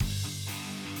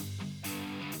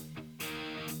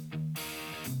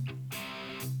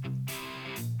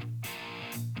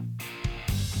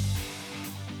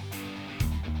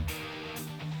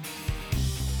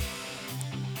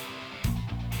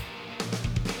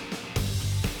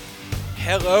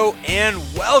Hello and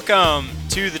welcome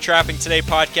to the Trapping Today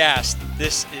podcast.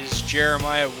 This is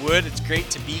Jeremiah Wood. It's great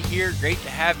to be here. Great to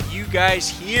have you guys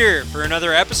here for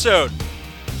another episode.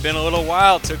 Been a little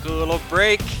while, took a little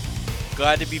break.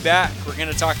 Glad to be back. We're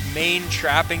going to talk Maine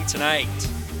trapping tonight.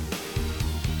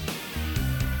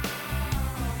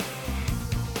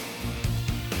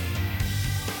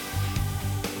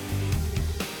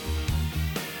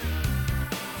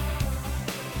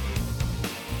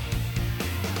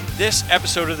 This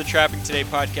episode of the Trapping Today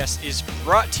podcast is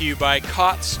brought to you by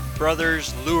Kaatz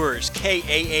Brothers Lures,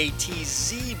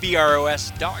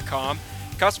 KAATZBROS.com.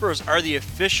 Kaatz Bros are the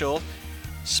official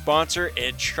sponsor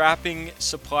and trapping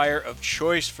supplier of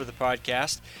choice for the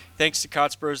podcast. Thanks to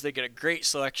Kaatz Bros, they get a great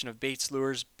selection of baits,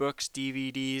 lures, books,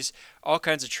 DVDs, all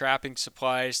kinds of trapping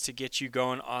supplies to get you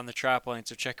going on the trap line.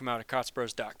 So check them out at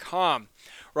KaatzBros.com.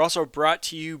 We're also brought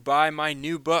to you by my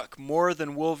new book, More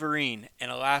Than Wolverine,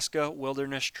 an Alaska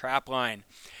Wilderness Trap Line.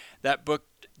 That book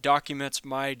documents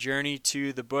my journey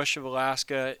to the bush of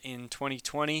Alaska in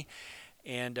 2020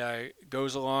 and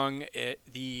goes along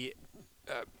the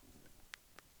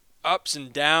ups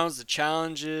and downs, the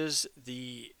challenges,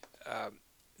 the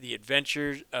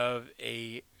adventures of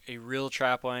a real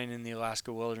trap line in the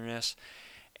Alaska wilderness.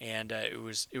 And it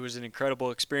was an incredible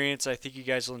experience. I think you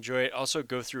guys will enjoy it. Also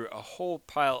go through a whole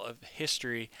pile of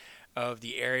history of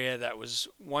the area that was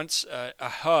once a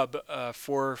hub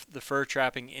for the fur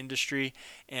trapping industry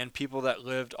and people that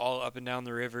lived all up and down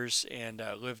the rivers and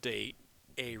lived a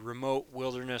remote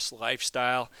wilderness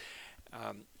lifestyle.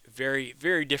 Very,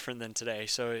 very different than today.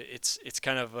 So it's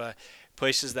kind of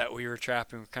places that we were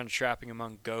trapping. We're kind of trapping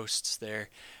among ghosts there,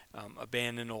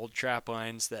 abandoned old trap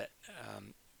lines that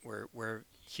where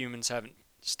humans haven't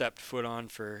stepped foot on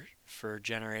for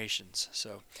generations.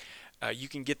 So you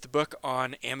can get the book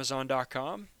on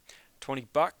Amazon.com,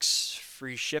 $20,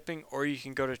 free shipping, or you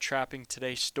can go to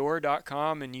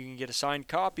trappingtodaystore.com and you can get a signed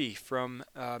copy from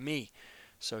me.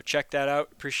 So check that out.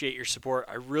 Appreciate your support.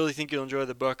 I really think you'll enjoy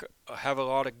the book. I have a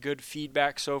lot of good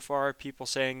feedback so far. People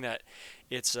saying that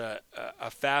it's a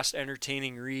fast,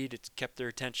 entertaining read. It's kept their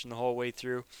attention the whole way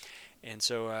through. And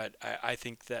so I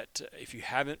think that if you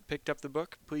haven't picked up the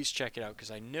book, please check it out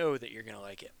because I know that you're going to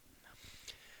like it.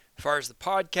 As far as the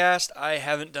podcast, I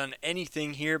haven't done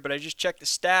anything here, but I just checked the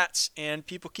stats and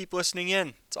people keep listening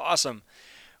in. It's awesome.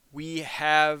 We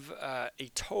have a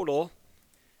total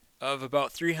of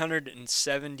about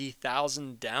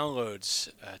 370,000 downloads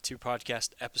to podcast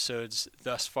episodes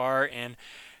thus far, and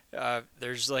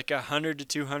there's like 100 to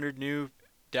 200 new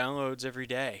downloads every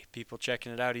day. People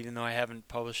checking it out, even though I haven't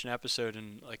published an episode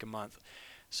in like a month.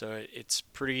 So it's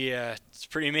pretty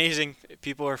amazing.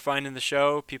 People are finding the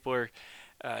show. People are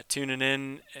tuning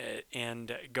in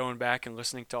and going back and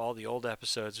listening to all the old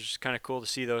episodes, which is kind of cool to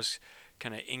see those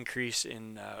kind of increase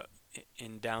in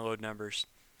download numbers.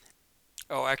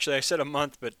 Oh, actually, I said a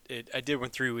month, but I did one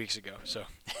 3 weeks ago, so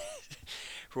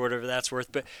for whatever that's worth.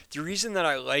 But the reason that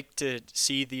I like to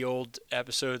see the old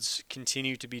episodes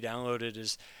continue to be downloaded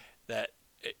is that,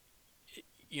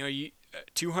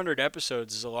 200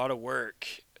 episodes is a lot of work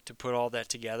to put all that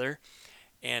together,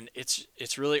 and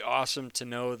it's really awesome to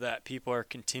know that people are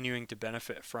continuing to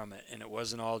benefit from it, and it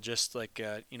wasn't all just like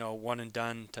a one and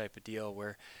done type of deal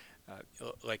where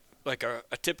like a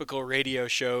typical radio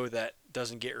show that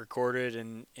doesn't get recorded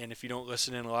and if you don't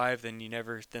listen in live then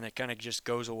it kind of just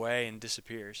goes away and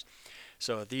disappears.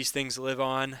 So these things live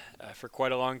on for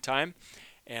quite a long time,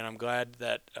 and I'm glad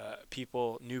that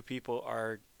new people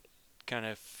are kind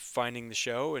of finding the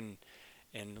show and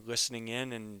listening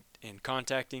in and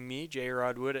contacting me,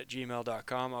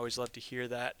 jrodwood@gmail.com. I always love to hear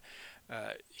that,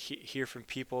 hear from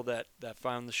people that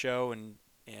found the show and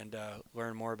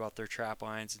learn more about their trap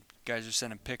lines. Guys are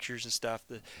sending pictures and stuff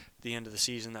at the end of the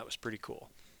season. That was pretty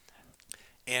cool.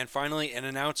 And finally, an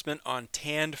announcement on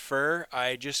tanned fur.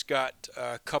 I just got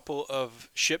a couple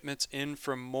of shipments in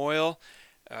from Moyle.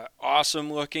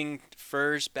 Awesome looking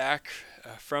furs back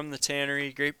from the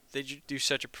tannery. Great. They do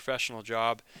such a professional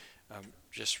job.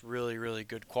 Just really, really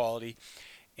good quality.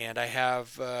 And I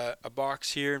have a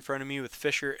box here in front of me with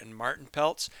Fisher and Martin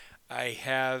pelts. I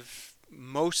have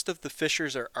most of the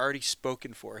Fishers are already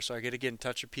spoken for, so I got to get in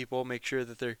touch with people, make sure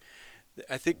that they're.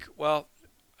 I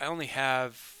only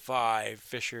have 5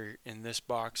 Fisher in this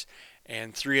box,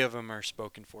 and 3 of them are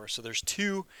spoken for. So there's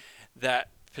 2 that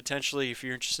potentially, if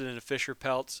you're interested in a Fisher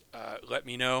pelt, let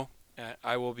me know.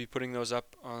 I will be putting those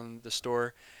up on the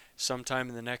store sometime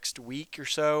in the next week or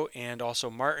so, and also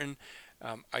Martin.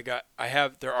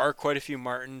 There are quite a few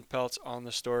marten pelts on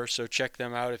the store, so check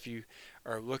them out if you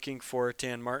are looking for a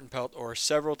tan marten pelt or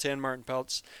several tan marten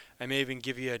pelts. I may even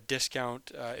give you a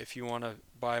discount if you want to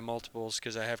buy multiples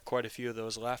because I have quite a few of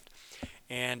those left.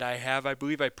 And I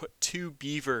believe I put two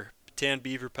tan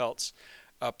beaver pelts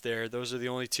up there. Those are the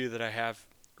only two that I have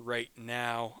right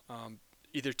now.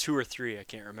 Either two or three, I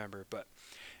can't remember. But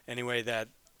anyway, that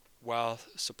while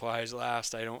supplies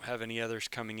last, I don't have any others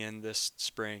coming in this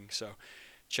spring. So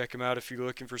check them out if you're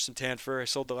looking for some tan fur. I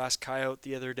sold the last coyote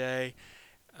the other day.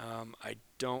 I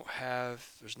don't have.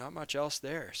 There's not much else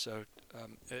there. So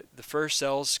the fur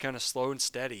sells kind of slow and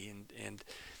steady, and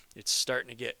it's starting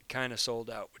to get kind of sold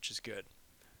out, which is good.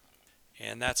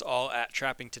 And that's all at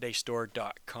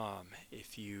trappingtodaystore.com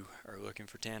if you are looking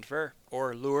for tan fur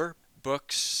or lure,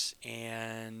 books,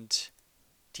 and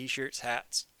t-shirts,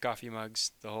 hats, coffee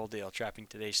mugs, the whole deal.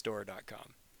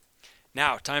 Trappingtodaystore.com.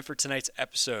 Now, time for tonight's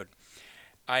episode.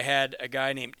 I had a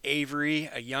guy named Avery,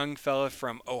 a young fella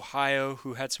from Ohio,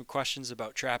 who had some questions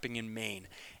about trapping in Maine.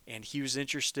 And he was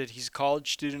interested, he's a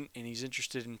college student, and he's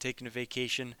interested in taking a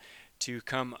vacation to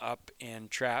come up and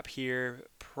trap here.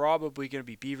 Probably going to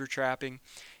be beaver trapping.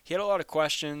 He had a lot of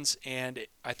questions, and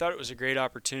I thought it was a great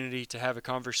opportunity to have a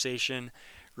conversation,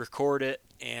 record it,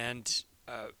 and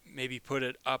maybe put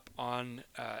it up on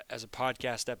as a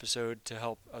podcast episode to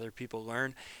help other people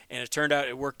learn. And it turned out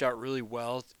it worked out really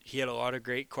well. He had a lot of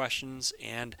great questions,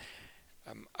 and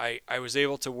I was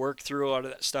able to work through a lot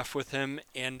of that stuff with him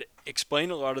and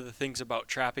explain a lot of the things about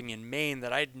trapping in Maine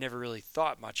that I'd never really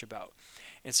thought much about.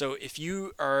 And so if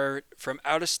you are from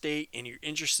out of state and you're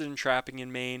interested in trapping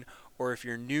in Maine, or if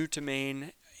you're new to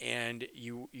Maine and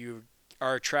you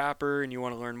are a trapper and you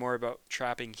want to learn more about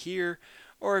trapping here,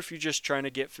 or if you're just trying to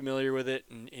get familiar with it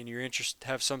and you're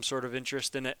have some sort of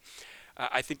interest in it,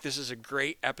 I think this is a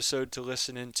great episode to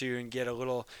listen into and get a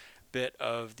little bit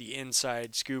of the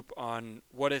inside scoop on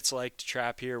what it's like to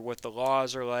trap here, what the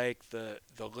laws are like, the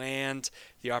land,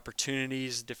 the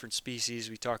opportunities, different species.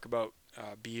 We talk about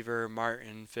beaver,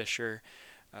 marten, fisher,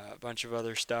 a bunch of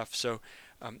other stuff. So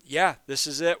yeah, this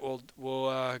is it.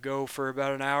 We'll go for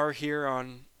about an hour here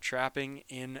on trapping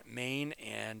in Maine,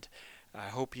 and I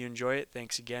hope you enjoy it.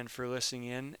 Thanks again for listening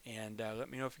in, and let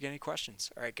me know if you get any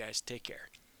questions. All right, guys, take care.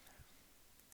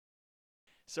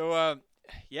 So,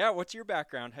 yeah, what's your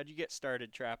background? How'd you get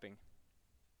started trapping?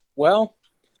 Well,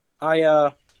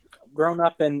 I grown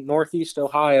up in Northeast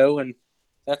Ohio, and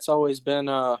that's always been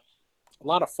a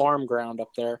lot of farm ground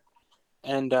up there.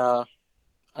 And I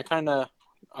kind of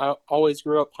I always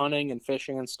grew up hunting and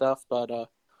fishing and stuff, but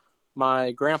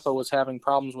my grandpa was having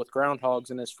problems with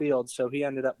groundhogs in his field, so he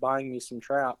ended up buying me some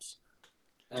traps.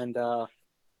 And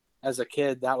as a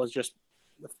kid, that was just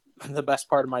the best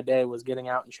part of my day was getting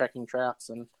out and checking traps.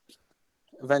 And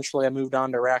eventually, I moved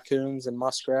on to raccoons and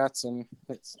muskrats, and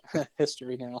it's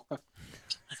history now.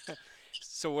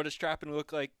 So, what does trapping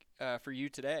look like for you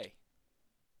today?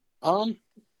 Um,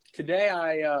 Today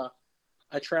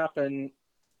I trap in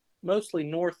mostly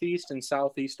northeast and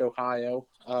southeast Ohio.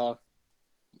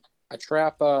 I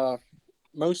trap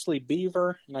mostly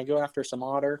beaver, and I go after some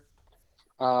otter.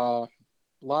 A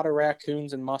lot of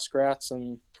raccoons and muskrats,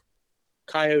 and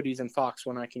coyotes and fox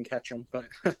when I can catch them. But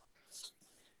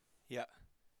Yeah,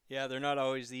 yeah, they're not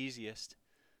always the easiest.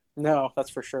 no, that's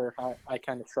for sure. I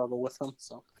kind of struggle with them.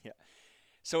 So Yeah.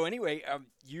 So anyway,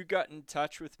 you got in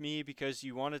touch with me because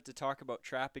you wanted to talk about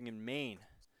trapping in Maine.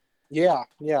 yeah,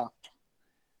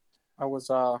 I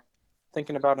was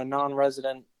thinking about a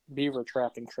non-resident beaver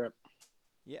trapping trip.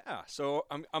 Yeah. So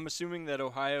I'm assuming that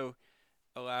Ohio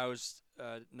allows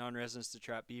non-residents to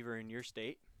trap beaver in your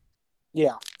state.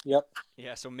 Yeah, yep.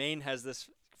 Yeah. So Maine has this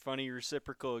funny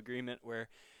reciprocal agreement where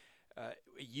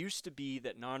it used to be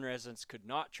that non-residents could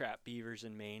not trap beavers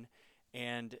in Maine,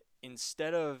 and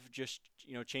instead of just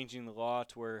changing the law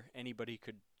to where anybody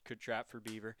could trap for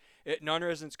beaver,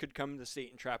 non-residents could come to the state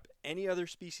and trap any other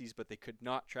species, but they could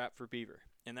not trap for beaver.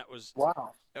 And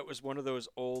Wow. that was one of those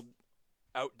old,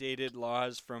 outdated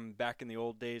laws from back in the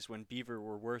old days when beaver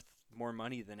were worth more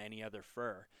money than any other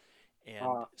fur. And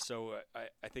Uh, so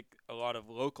I think a lot of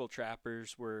local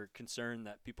trappers were concerned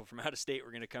that people from out of state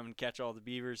were going to come and catch all the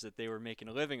beavers that they were making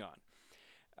a living on.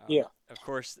 yeah. Of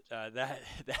course, that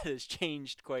has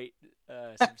changed quite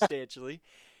substantially.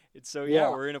 And so yeah, Yeah.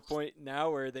 we're in a point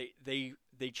now where they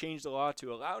changed the law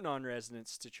to allow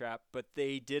non-residents to trap, but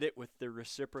they did it with the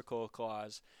reciprocal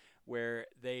clause, where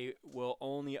they will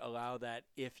only allow that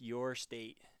if your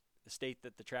state, the state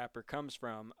that the trapper comes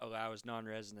from, allows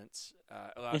non-residents,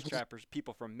 allows trappers,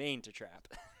 people from Maine to trap.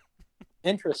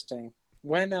 Interesting.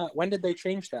 When did they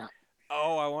change that?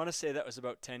 Oh, I want to say that was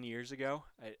about 10 years ago.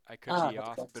 I could Ah, be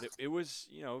off, okay. but it was,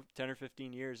 10 or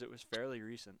 15 years. It was fairly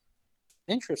recent.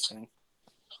 Interesting.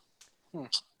 Hmm.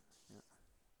 Yeah.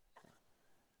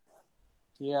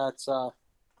 Yeah, it's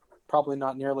probably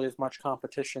not nearly as much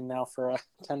competition now for a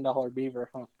 $10 beaver,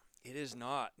 huh? It is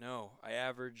not. No,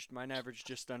 mine averaged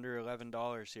just under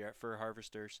 $11 here for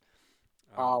harvesters.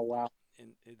 Oh Um, wow.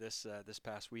 in this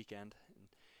past weekend. And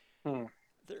Hmm.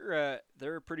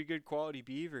 they're a pretty good quality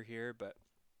beaver here, but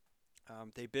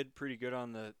they bid pretty good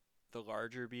on the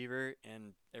larger beaver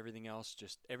and everything else.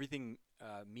 Just everything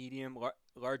medium,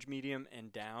 large, medium,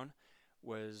 and down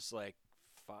was like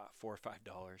 $4 or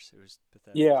 $5. It was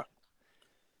Yeah, pathetic.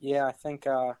 yeah.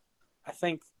 I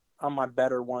think on my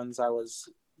better ones, I was,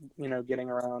 getting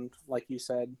around like you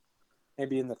said,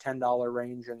 maybe in the $10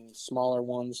 range, and smaller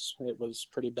ones, it was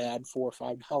pretty bad, $4 or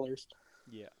 $5.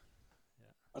 Yeah, yeah,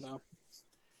 But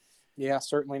yeah,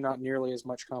 certainly not nearly as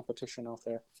much competition out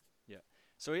there. yeah.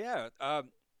 So yeah,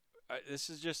 this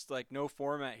is just like no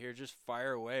format here. Just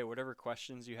fire away. Whatever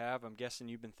questions you have. I'm guessing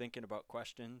you've been thinking about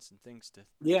questions and things to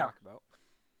Yeah, talk about.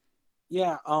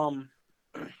 yeah.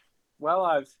 Well,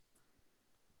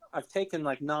 I've taken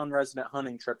like non-resident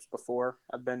hunting trips before.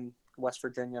 I've been West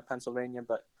Virginia, Pennsylvania,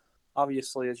 but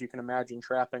obviously, as you can imagine,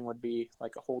 trapping would be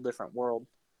like a whole different world.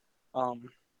 Um,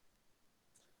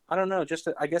 I don't know. Just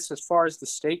I guess as far as the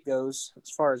state goes, as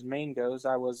far as Maine goes,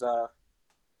 I was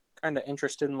kind of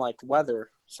interested in like weather.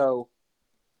 So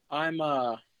I'm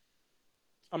uh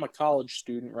I'm a college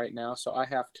student right now, so I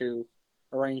have to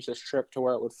arrange this trip to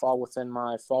where it would fall within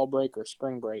my fall break or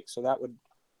spring break. So that would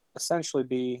essentially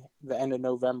be the end of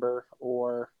November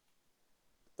or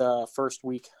the first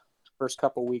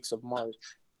couple weeks of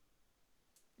March.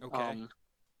 Okay. Um,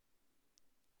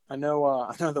 I know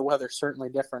I know the weather's certainly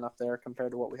different up there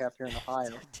compared to what we have here in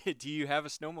Ohio. Do you have a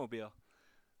snowmobile?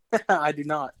 I do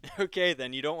not. Okay,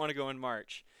 then you don't want to go in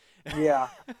March. Yeah,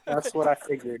 that's what I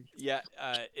figured. Yeah,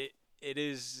 it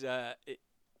is.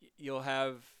 You'll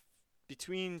have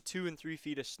between 2 and 3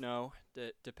 feet of snow,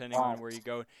 depending on Wow. where you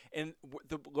go. And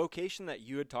the location that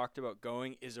you had talked about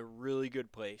going is a really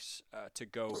good place to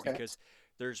go Okay. because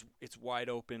it's wide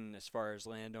open as far as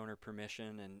landowner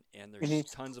permission, and there's Hmm.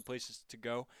 tons of places to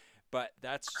go. But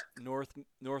that's North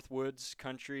Woods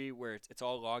country where it's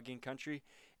all logging country,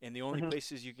 and the only Hmm.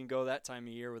 places you can go that time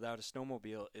of year without a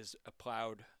snowmobile is a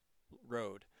plowed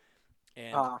road.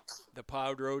 And Uh, the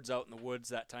plowed roads out in the woods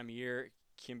that time of year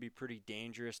can be pretty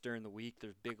dangerous during the week.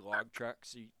 There's big log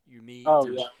trucks you meet, oh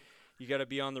and yeah. you got to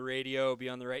be on the radio, be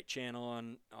on the right channel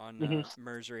on Hmm.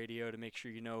 MERS radio to make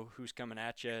sure you know who's coming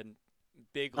at you. And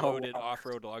big Oh loaded wow.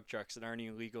 off-road log trucks that aren't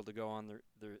even legal to go on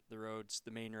the roads,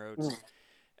 the main roads, Mm.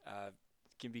 uh,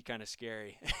 can be kind of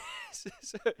scary. so,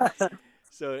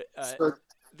 so So,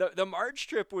 the March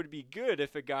trip would be good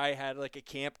if a guy had like a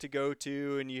camp to go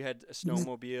to and you had a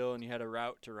snowmobile and you had a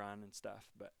route to run and stuff.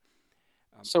 But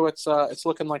um, so it's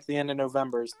looking like the end of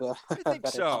November is the I think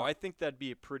better so. time. I think that'd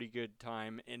be a pretty good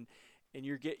time, and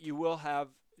you will have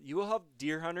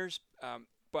deer hunters,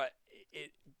 but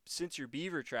it since you're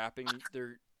beaver trapping,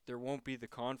 there won't be the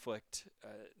conflict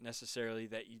necessarily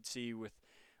that you'd see with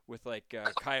like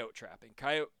coyote trapping.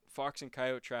 Coyote fox and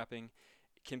coyote trapping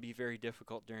can be very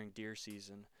difficult during deer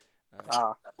season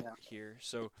Ah, yeah. here.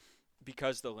 So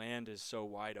because the land is so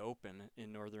wide open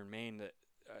in northern Maine that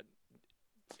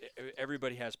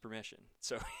everybody has permission.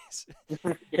 So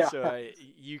Yeah.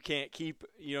 you can't keep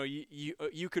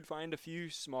you could find a few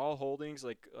small holdings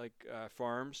like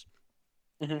farms,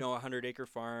 Hmm. 100-acre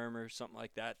farm or something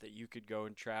like that you could go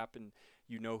and trap and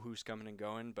who's coming and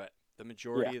going, but the Yeah.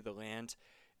 majority of the land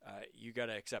you got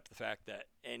to accept the fact that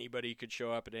anybody could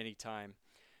show up at any time.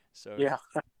 So Yeah.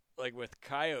 like with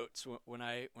coyotes, when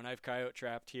I've coyote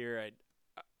trapped here,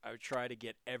 I would try to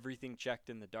get everything checked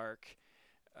in the dark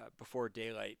before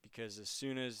daylight, because as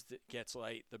soon as it gets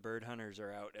light, the bird hunters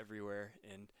are out everywhere,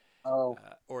 and Oh.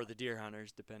 or the deer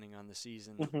hunters, depending on the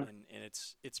season, Hmm. and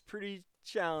it's pretty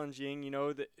challenging.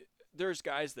 That there's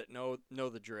guys that know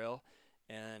the drill,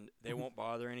 and they Hmm. won't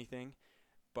bother anything.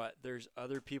 But there's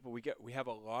other people. We have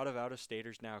a lot of out of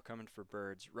staters now coming for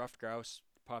birds. Ruffed grouse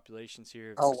populations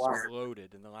here have Oh wow.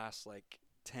 exploded in the last like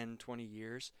 10, 20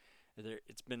 years.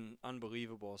 It's been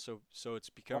unbelievable. So it's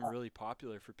become Wow. really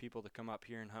popular for people to come up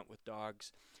here and hunt with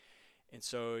dogs. And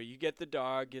so you get the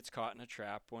dog gets caught in a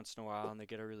trap once in a while, and they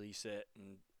get to release it,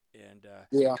 and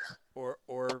Yeah.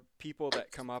 or people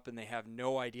that come up and they have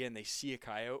no idea, and they see a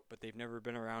coyote but they've never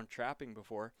been around trapping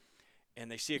before, and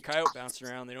they see a coyote bouncing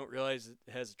around, they don't realize it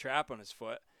has a trap on his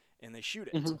foot, and they shoot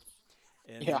it. Hmm.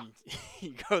 And Yeah. then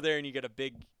you go there and you get a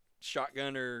big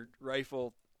shotgun or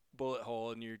rifle bullet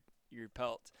hole in your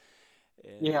pelt.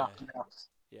 And Yeah, yeah.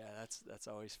 yeah, that's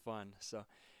always fun. So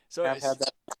Have had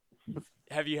that.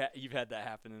 you've had that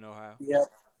happen in Ohio?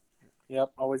 Yep,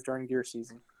 yep. Always during deer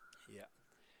season. Yeah.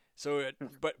 So,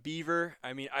 but beaver,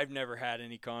 I mean, I've never had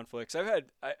any conflicts. I've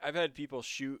had people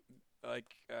shoot like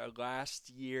last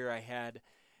year. I had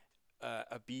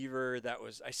a beaver that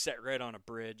was I set right on a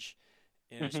bridge,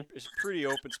 and Hmm. it was a pretty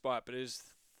open spot, but it was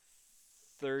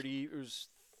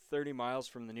 30 miles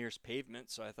from the nearest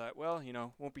pavement. So I thought, well,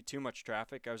 won't be too much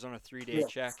traffic. I was on a 3 day Yeah.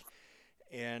 check,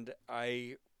 and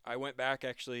I went back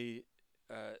actually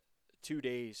uh, 2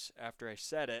 days after I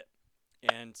set it,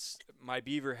 and my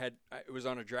beaver had it was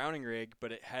on a drowning rig,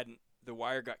 but it hadn't the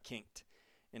wire got kinked,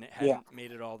 and it Yeah. hadn't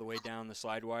made it all the way down the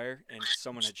slide wire, and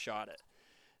someone had shot it.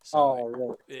 So Oh,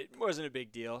 really? it wasn't a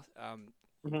big deal.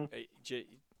 Hmm.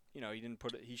 He didn't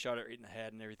put it. He shot it right in the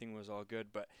head, and everything was all good.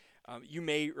 But you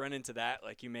may run into that.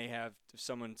 Like you may have if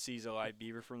someone sees a live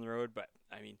beaver from the road. But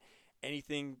I mean,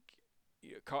 anything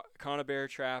conibear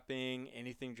trapping,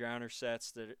 anything drowner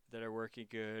sets that are working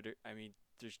good. I mean,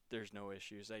 there's no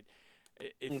issues.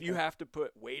 If you Okay. have to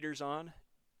put waders on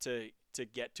to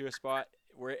get to a spot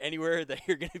where anywhere that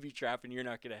you're going to be trapping, you're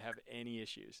not going to have any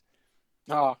issues.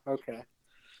 Oh, okay.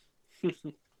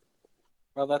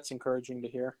 Well, that's encouraging to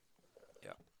hear.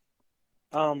 Yeah.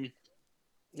 Um,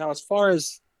 Now as far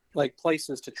as like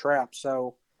places to trap,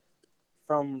 so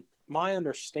from my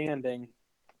understanding,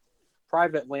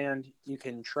 private land you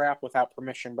can trap without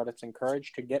permission, but it's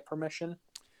encouraged to get permission.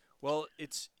 Well,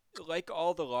 it's like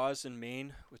all the laws in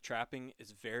Maine with trapping,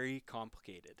 it's very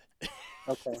complicated.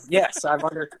 Okay. Yes,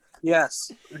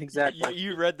 Yes, you, exactly.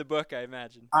 you read the book, I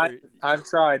imagine. I Or I've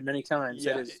tried many times.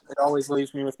 yeah, It always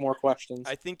leaves me with more questions.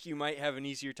 I think you might have an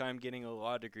easier time getting a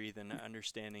law degree than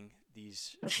understanding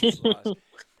these laws.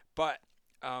 But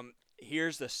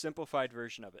here's the simplified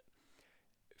version of it.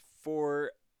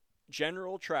 For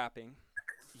general trapping,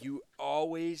 you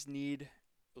always need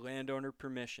landowner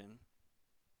permission,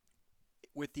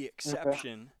 with Okay.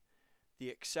 the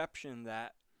exception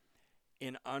that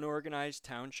in unorganized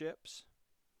townships,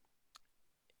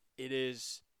 it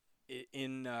is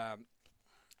in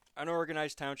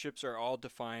unorganized townships are all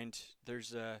defined.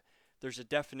 There's a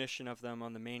definition of them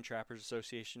on the Maine Trappers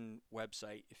Association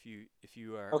website if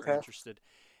you are Okay. interested.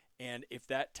 And if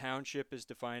that township is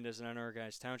defined as an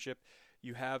unorganized township,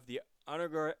 you have the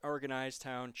unorganized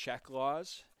town check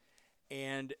laws,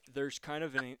 and there's kind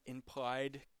of an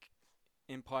implied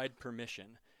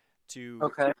permission to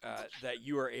Okay. that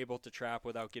you are able to trap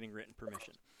without getting written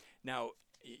permission. Now,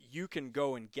 you can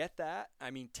go and get that. I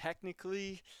mean,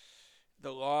 technically,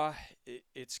 the law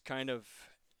it's kind of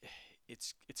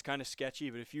it's kind of sketchy.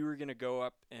 But if you were going to go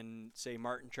up and say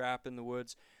marten trap in the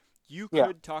woods, you Yeah.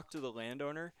 could talk to the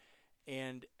landowner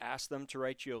and ask them to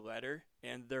write you a letter,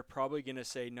 and they're probably going to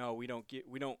say no.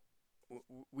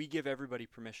 We give everybody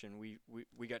permission.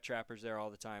 We got trappers there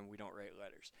all the time. We don't write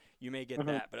letters. You may get Hmm.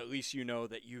 that, but at least you know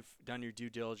that you've done your due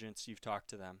diligence. You've talked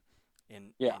to them,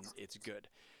 and Yeah. and it's good.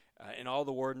 And all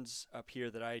the wardens up here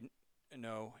that I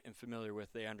know and familiar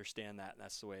with, they understand that, and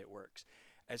that's the way it works.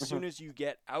 As Hmm. soon as you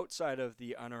get outside of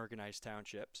the unorganized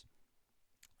townships,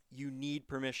 you need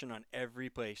permission on every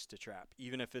place to trap,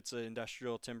 even if it's an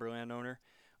industrial timberland owner.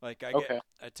 Like I get Okay.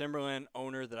 a timberland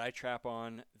owner that I trap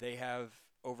on, they have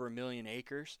over 1 million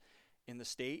acres in the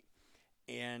state,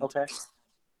 and Okay.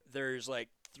 there's like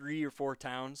 3 or 4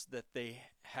 towns that they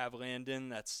have land in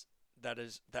that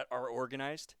are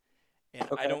organized, and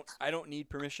Okay. I don't need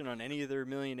permission on any of their 1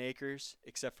 million acres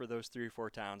except for those 3 or 4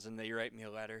 towns, and they write me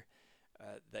a letter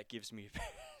that gives me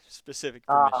specific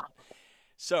permission. Ah.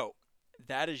 So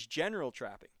that is general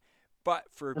trapping. But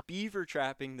for beaver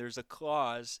trapping, there's a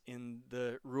clause in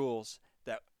the rules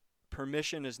that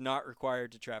permission is not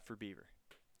required to trap for beaver.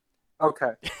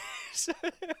 Okay. so,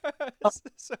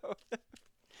 so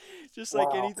just like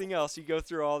Wow. anything else, you go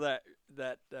through all that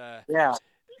Yeah.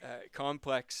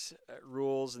 complex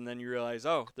rules, and then you realize,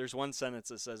 oh, there's one sentence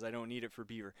that says I don't need it for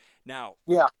beaver. Now,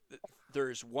 Yeah.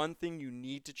 there's one thing you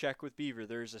need to check with beaver.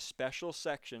 There's a special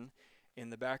section in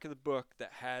the back of the book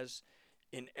that has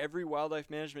in every wildlife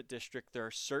management district there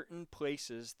are certain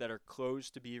places that are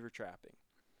closed to beaver trapping.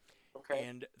 Okay.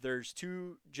 And there's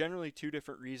generally two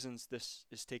different reasons this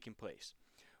is taking place.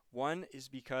 One is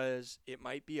because it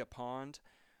might be a pond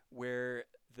where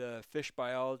the fish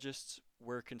biologists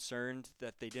were concerned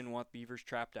that they didn't want beavers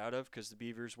trapped out of because the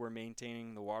beavers were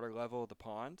maintaining the water level of the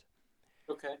pond.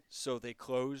 Okay. So they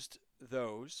closed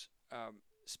those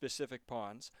specific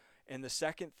ponds. And the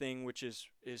second thing, which is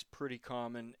pretty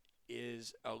common,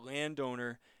 is a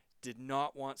landowner did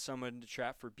not want someone to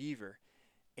trap for beaver.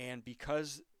 And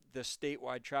because the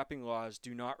statewide trapping laws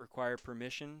do not require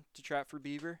permission to trap for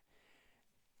beaver,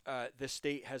 the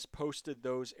state has posted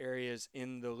those areas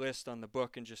in the list on the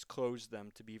book and just closed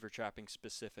them to beaver trapping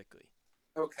specifically.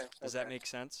 Okay. Does that Okay. make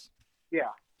sense?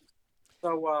 Yeah.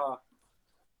 So,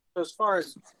 as far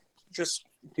as just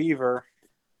beaver,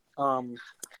 um,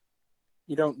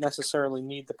 you don't necessarily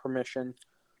need the permission,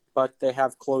 but they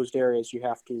have closed areas you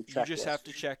have to You check just have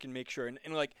with. to check and make sure. And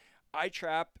like I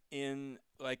trap in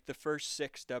like the first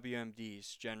six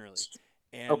WMDs generally,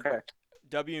 and Okay.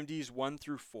 WMDs 1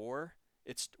 through 4.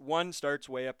 It's one starts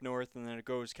way up north and then it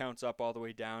goes counts up all the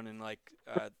way down, and like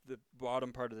the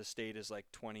bottom part of the state is like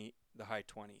 20, the high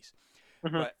 20s.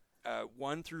 Hmm. But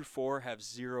 1 through 4 have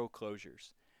zero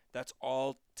closures. That's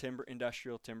all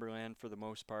industrial timberland for the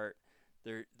most part.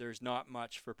 There's not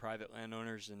much for private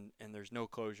landowners, and there's no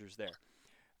closures there.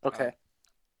 Okay. Um,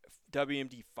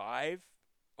 WMD 5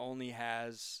 only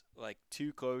has like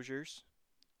 2 closures.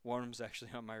 One of them's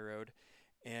actually on my road,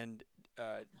 and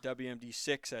WMD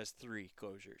 6 has 3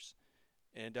 closures.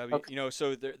 And Okay.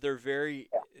 so they're very,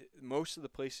 most of the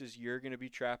places you're going to be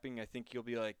trapping, I think you'll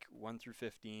be like 1 through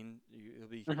 15. You'll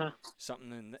be Hmm.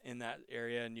 something in that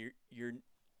area, and you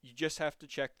just have to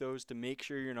check those to make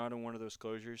sure you're not in one of those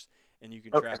closures, and you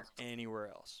can Okay. trap anywhere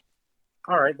else.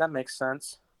 All right. That makes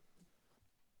sense.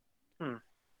 Hmm.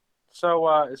 So,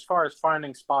 as far as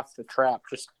finding spots to trap,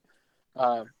 just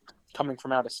uh, coming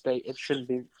from out of state, it shouldn't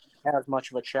be as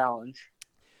much of a challenge.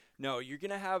 No, you're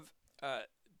gonna have uh,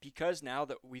 because now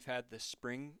that we've had the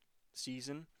spring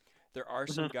season, there are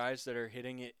some Hmm. guys that are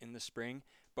hitting it in the spring.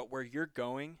 But where you're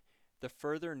going, the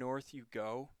further north you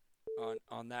go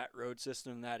on that road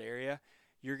system in that area,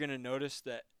 you're gonna notice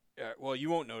that. Well, you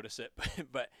won't notice it,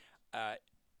 but uh,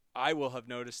 I will have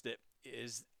noticed it.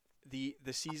 Is the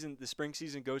spring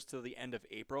season goes till the end of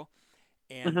April,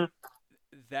 and Hmm.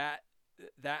 that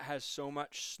that has so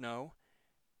much snow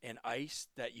and ice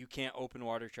that you can't open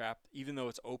water trap. Even though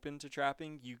it's open to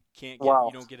trapping, you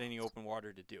Wow. don't get any open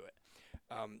water to do it.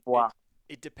 Um, it Wow.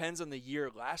 it depends on the year.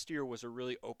 Last year was a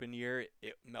really open year.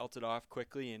 It melted off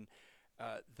quickly, and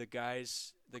the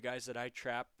guys that I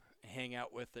trap hang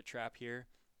out with that trap here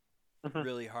Hmm.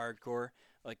 really hardcore.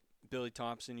 Like Billy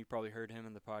Thompson, you probably heard him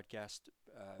in the podcast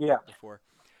Yeah. before.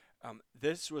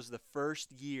 This was the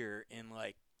first year in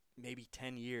like maybe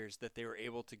 10 years that they were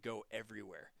able to go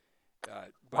everywhere.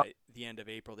 Wow. By the end of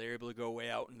April, they were able to go way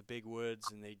out in the big woods,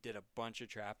 and they did a bunch of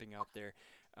trapping out there.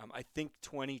 I think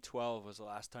 2012 was the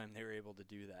last time they were able to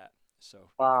do that.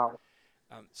 So, Wow.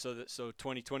 so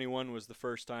 2021 was the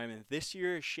first time, and this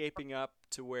year is shaping up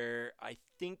to where I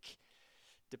think,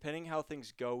 depending how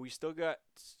things go, we still got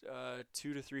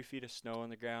 2 to 3 feet of snow on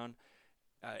the ground.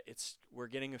 It's we're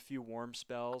getting a few warm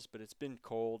spells, but it's been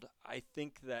cold. I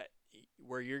think that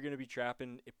where you're going to be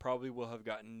trapping, it probably will have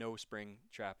gotten no spring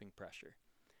trapping pressure.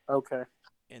 Okay.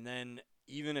 And then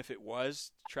even if it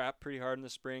was trapped pretty hard in the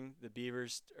spring, the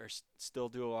beavers still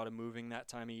do a lot of moving that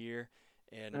time of year,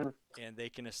 and Mhm. and they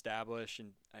can establish.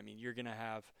 And I mean, you're going to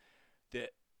have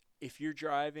the if you're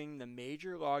driving the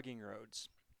major logging roads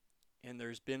and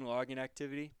there's been logging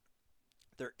activity,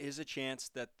 there is a chance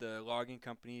that the logging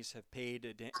companies have paid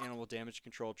an animal damage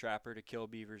control trapper to kill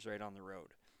beavers right on the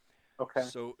road. Okay.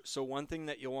 So one thing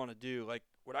that you'll want to do, like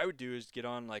what I would do, is get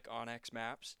on like onX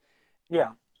Maps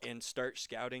Yeah. and start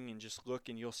scouting and just look,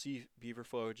 and you'll see beaver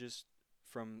flowages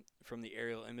from the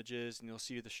aerial images, and you'll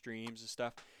see the streams and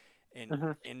stuff, and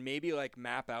Hmm. and maybe like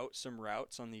map out some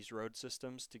routes on these road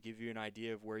systems to give you an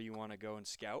idea of where you want to go and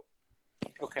scout.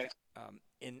 Okay.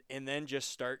 And then just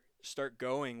start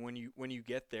going when you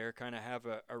get there. Kind of have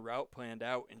a route planned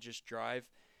out and just drive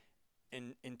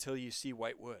until you see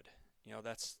white wood.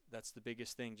 That's the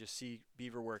biggest thing. Just see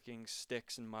beaver working,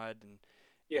 sticks and mud, and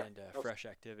Yeah. Okay. fresh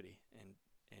activity, and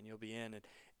you'll be in.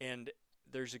 And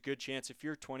there's a good chance if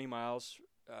you're 20 miles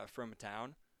from a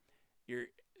town, you're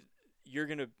you're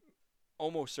gonna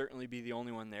almost certainly be the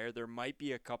only one there. There might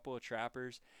be a couple of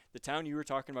trappers. The town you were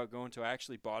talking about going to, I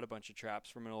actually bought a bunch of traps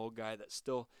from an old guy that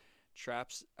still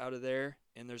traps out of there,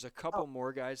 and there's a Oh. couple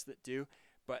more guys that do,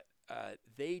 but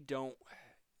they don't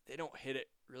hit it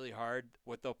really hard.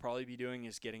 What they'll probably be doing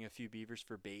is getting a few beavers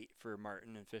for bait for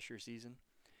martin and fisher season.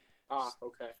 Ah.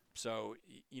 Okay. So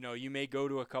you may go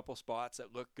to a couple spots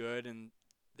that look good, and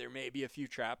there may be a few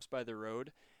traps by the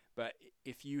road, but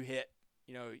if you hit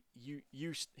you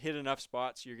hit enough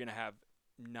spots, you're gonna have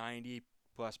 90+%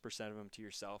 of them to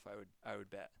yourself. I would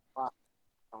bet. Wow.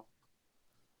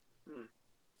 Hmm.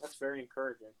 That's very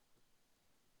encouraging.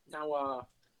 Now,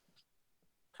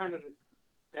 kind of to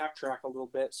backtrack a little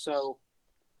bit. So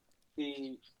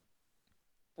the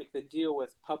the deal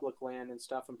with public land and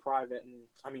stuff and private, and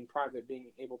I mean private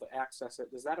being able to access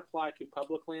it, does that apply to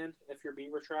public land if you're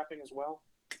beaver trapping as well?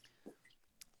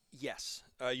 Yes.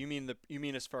 You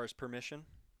mean as far as permission?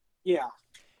 Yeah.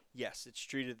 Yes, it's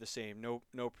treated the same.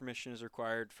 No permission is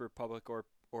required for public or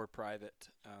private.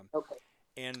 Okay.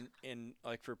 And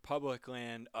like for public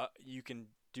land, you can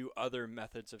do other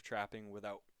methods of trapping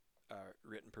without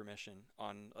written permission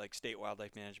on like state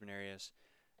wildlife management areas.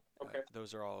 Okay.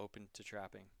 Those are all open to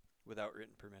trapping without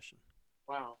written permission.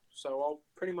 Wow. So all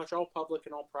pretty much all public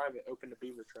and all private open to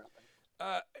beaver trapping.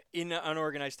 Uh, in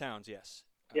unorganized towns, yes.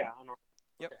 Yeah. I know.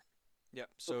 Yep. Okay. Yep.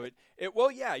 So Okay. it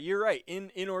well, yeah, you're right.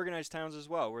 In organized towns as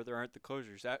well, where there aren't the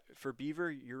closures. That for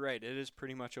beaver, you're right. It is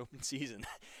pretty much open season.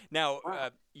 Now,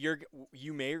 Wow.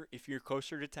 you may if you're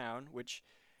closer to town, which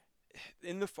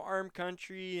in the farm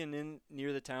country and in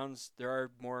near the towns, there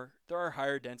are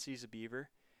higher densities of beaver.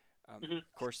 Hmm.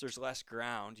 Of course, there's less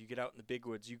ground. You get out in the big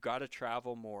woods, you got to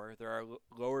travel more. There are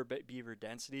lower beaver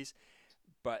densities,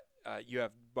 but you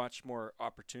have much more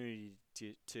opportunity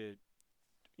to to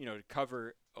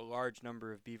cover a large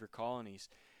number of beaver colonies.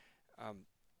 Um,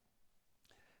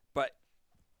 but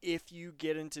if you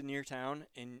get into near town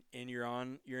and you're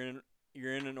in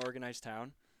an organized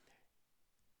town,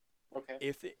 Okay.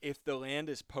 if the land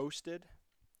is posted,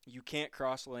 you can't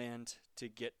cross land to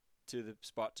get to the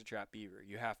spot to trap beaver.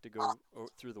 You have to go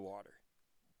through the water.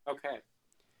 Okay.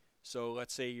 So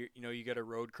let's say you got a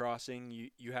road crossing,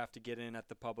 you have to get in at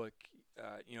the public,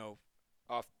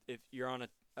 off if you're on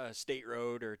a state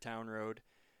road or a town road,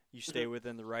 you stay Hmm.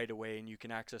 within the right of way and you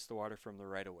can access the water from the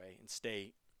right of way and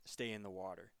stay in the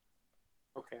water.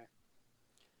 Okay.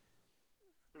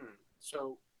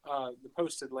 So the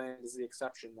posted land is the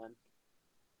exception then.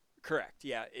 Correct.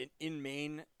 Yeah. In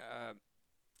Maine,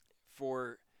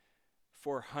 for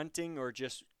hunting or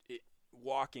just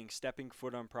walking, stepping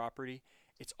foot on property,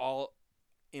 it's all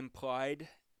implied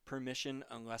permission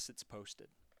unless it's posted.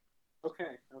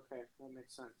 Okay. Okay. That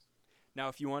makes sense. Now,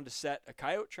 if you wanted to set a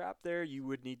coyote trap there, you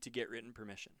would need to get written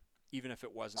permission, even if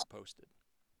it wasn't posted,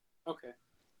 Okay.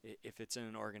 if it's in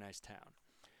an organized town.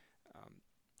 Um,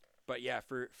 but yeah,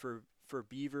 for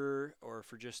beaver or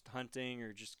for just hunting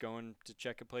or just going to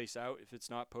check a place out, if it's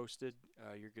not posted,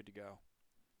 you're good to go.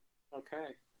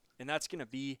 Okay. And it's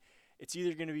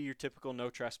either going to be your typical no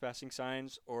trespassing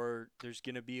signs, or there's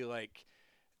going to be like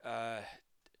uh,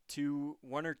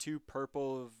 one or two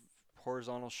purple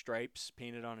horizontal stripes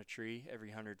painted on a tree every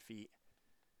 100 feet.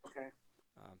 Okay.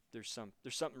 There's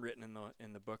something written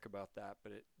in the book about that,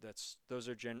 but those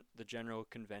are the general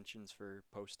conventions for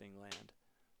posting land.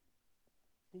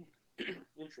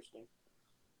 Interesting.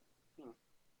 Hmm.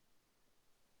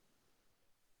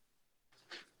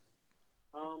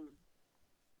 Um.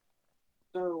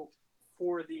 So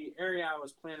for the area I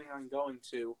was planning on going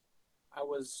to, I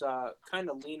was kind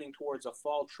of leaning towards a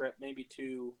fall trip, maybe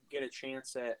to get a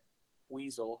chance at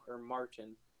weasel or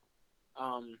marten.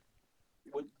 Um,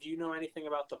 do you know anything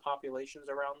about the populations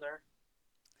around there?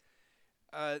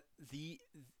 The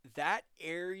that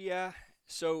area.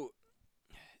 So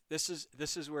this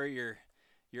is where your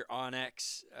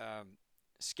Onyx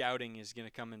scouting is going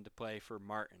to come into play for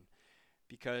marten,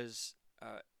 because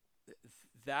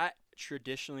that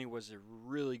traditionally was a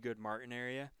really good marten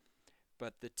area,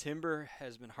 but the timber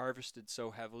has been harvested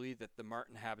so heavily that the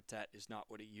marten habitat is not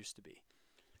what it used to be.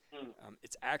 Hmm.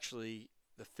 It's actually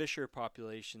the fisher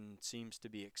population seems to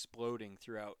be exploding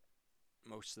throughout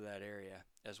most of that area,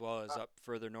 as well as up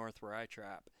further north where I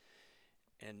trap.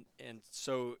 And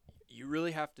so you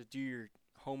really have to do your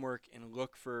homework and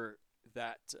look for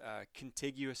that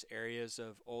contiguous areas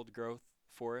of old growth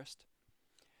forest.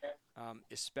 Okay.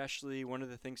 Especially one of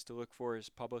the things to look for is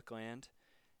public land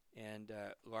and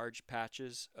large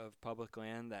patches of public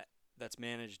land that's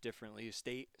managed differently.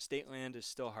 State land is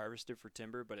still harvested for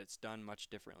timber, but it's done much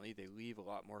differently. They leave a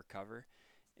lot more cover,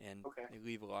 and Okay. they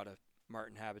leave a lot of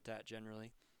marten habitat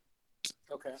generally.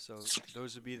 Okay. So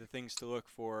those would be the things to look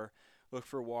for. Look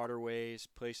for waterways,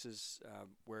 places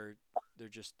where there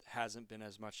just hasn't been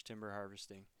as much timber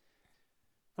harvesting.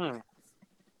 Hmm.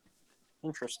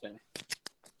 Interesting.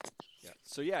 Yeah.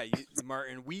 So yeah,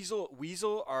 marten,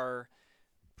 weasel are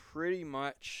pretty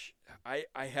much.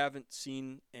 I haven't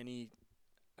seen any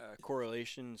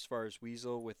correlation as far as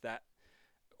weasel with that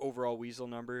overall weasel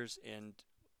numbers and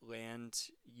land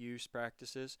use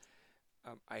practices.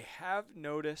 I have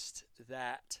noticed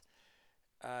that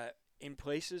in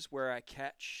places where I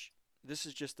catch, this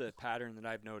is just a pattern that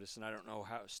I've noticed, and I don't know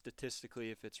how statistically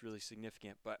if it's really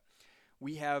significant, but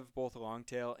we have both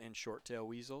longtail and shorttail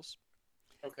weasels.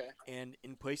 Okay. And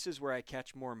in places where I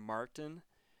catch more marten,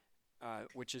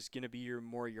 which is going to be your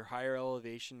higher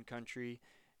elevation country,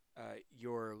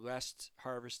 your less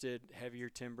harvested, heavier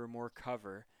timber, more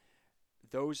cover.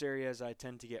 Those areas I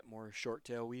tend to get more short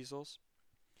tail weasels.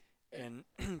 Okay.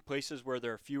 And places where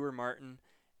there are fewer marten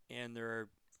and there are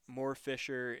more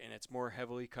fisher and it's more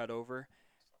heavily cut over,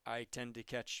 I tend to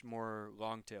catch more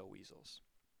longtail weasels.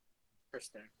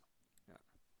 Interesting.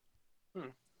 Yeah. Hmm.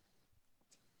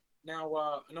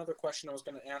 Now, another question I was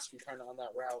going to ask you, kind of on that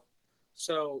route.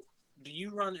 So, do you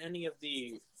run any of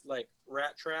the like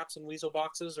rat traps and weasel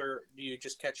boxes, or do you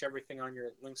just catch everything on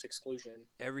your lynx exclusion?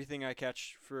 Everything I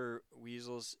catch for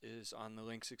weasels is on the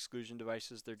lynx exclusion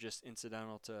devices. They're just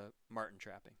incidental to marten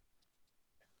trapping.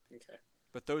 Okay.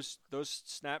 But those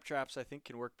snap traps I think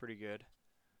can work pretty good.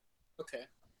 Okay.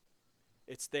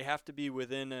 It's they have to be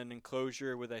within an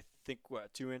enclosure with I think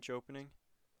what 2 inch opening.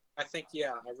 I think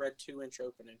yeah, I read 2 inch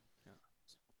opening.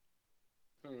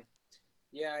 Yeah. Hmm.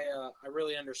 Yeah, I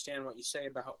really understand what you say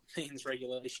about Maine's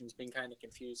regulations being kind of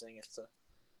confusing. It's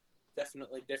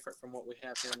definitely different from what we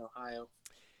have here in Ohio.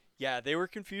 Yeah, they were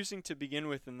confusing to begin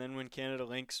with, and then when Canada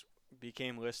lynx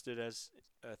became listed as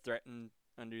threatened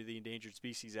under the Endangered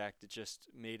Species Act, it just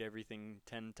made everything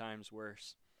 10 times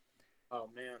worse. Oh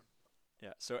man.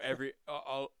 Yeah, so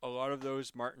a lot of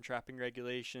those marten trapping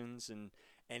regulations and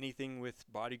anything with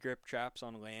body grip traps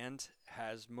on land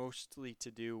has mostly to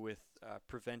do with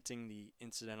preventing the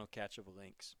incidental catch of a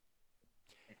lynx.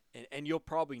 And you'll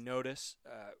probably notice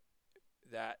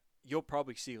that you'll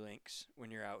probably see lynx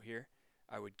when you're out here,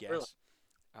 I would Really? guess.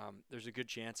 There's a good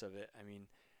chance of it. I mean,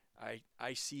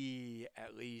 I see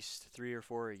at least 3 or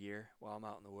 4 a year while I'm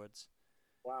out in the woods,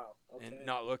 Wow. and Okay.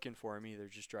 not looking for them either,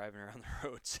 just driving around the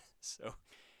roads. So,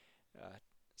 uh,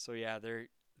 so yeah,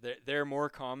 they're more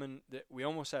common. That we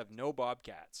almost have no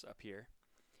bobcats up here.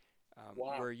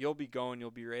 Wow. Where you'll be going, you'll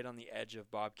be right on the edge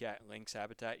of bobcat and lynx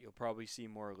habitat. You'll probably see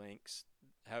more lynx,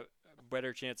 have a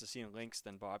better chance of seeing lynx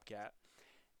than bobcat.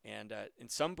 And in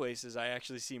some places, I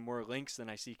actually see more lynx than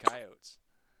I see coyotes.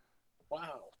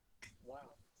 Wow.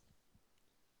 Wow.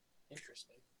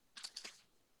 Interesting.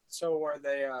 So are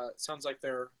they? Sounds like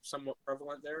they're somewhat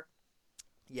prevalent there.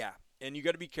 Yeah, and you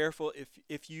got to be careful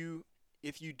if you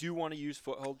do want to use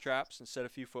foothold traps and set a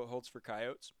few footholds for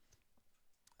coyotes.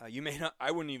 You may not.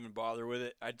 I wouldn't even bother with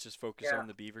it. I'd just focus Yeah. on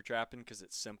the beaver trapping because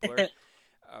it's simpler.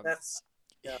 Um, That's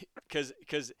yeah.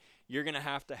 because you're gonna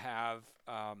have to have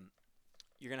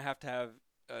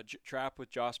a trap with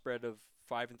jaw spread of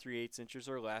 5 3/8 inches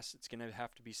or less. It's gonna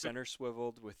have to be center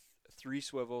swiveled with 3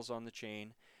 swivels on the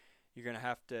chain. You're going to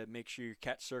have to make sure your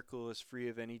catch circle is free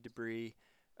of any debris,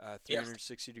 Yeah.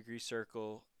 360-degree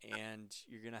circle, and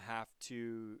you're going to have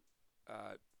to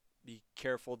uh, be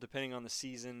careful. Depending on the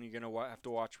season, you're going to have to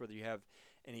watch whether you have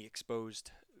any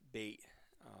exposed bait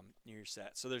near your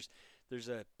set. So there's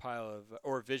a pile of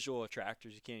or visual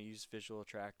attractors. You can't use visual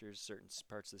attractors certain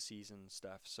parts of the season and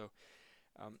stuff. So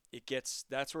it gets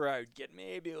that's where I would get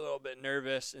maybe a little bit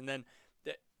nervous, and then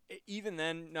the, even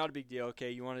then, not a big deal.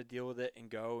 Okay, you want to deal with it and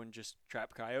go and just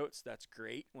trap coyotes. That's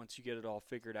great once you get it all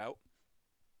figured out,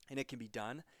 and it can be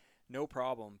done, no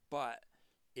problem. But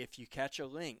if you catch a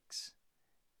lynx,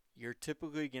 you're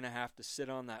typically gonna have to sit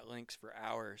on that lynx for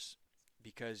hours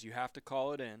because you have to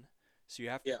call it in. So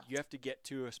Yeah. you have to get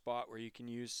to a spot where you can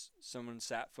use someone's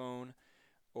sat phone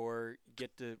or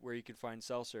get to where you can find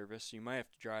cell service. So you might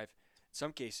have to drive. In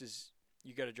some cases,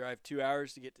 you got to drive 2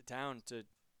 hours to get to town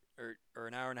or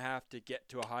an hour and a half to get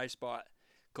to a high spot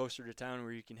closer to town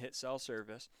where you can hit cell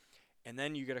service. And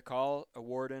then you got to call a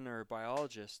warden or a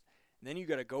biologist. And then you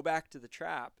got to go back to the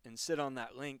trap and sit on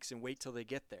that lynx and wait till they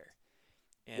get there.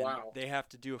 And Wow. they have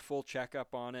to do a full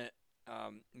checkup on it,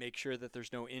 make sure that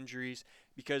there's no injuries,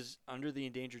 because under the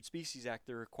Endangered Species Act,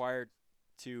 they're required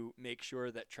to make sure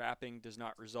that trapping does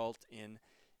not result in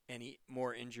any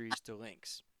more injuries to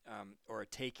lynx, or a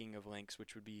taking of lynx,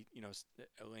 which would be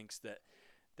a lynx that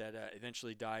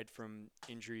eventually died from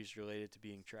injuries related to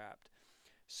being trapped.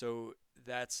 So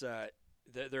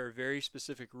there are very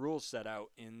specific rules set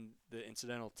out in the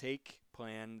incidental take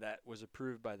plan that was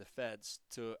approved by the feds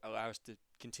to allow us to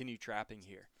continue trapping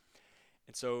here.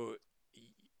 And so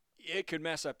it could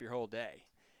mess up your whole day.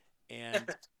 And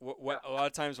Yeah. what a lot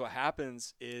of times what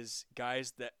happens is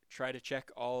guys that try to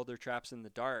check all their traps in the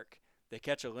dark, they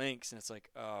catch a lynx and it's like,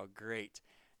 oh great,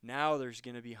 now there's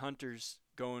going to be hunters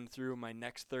going through my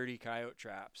next 30 coyote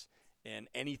traps, and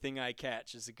anything I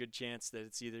catch is a good chance that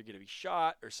it's either going to be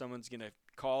shot or someone's going to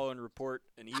call and report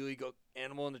an illegal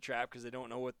animal in the trap because they don't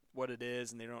know what it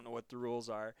is and they don't know what the rules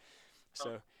are.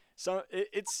 Oh, So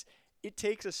it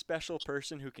takes a special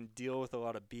person who can deal with a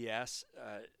lot of BS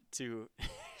to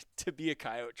to be a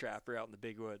coyote trapper out in the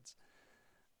big woods.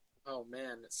 oh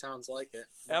man, it sounds like it.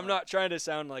 I'm Wow. not trying to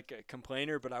sound like a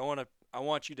complainer, but I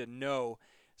want you to know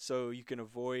so you can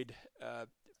avoid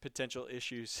potential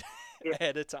issues Yeah,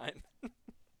 ahead of time.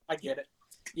 I get it.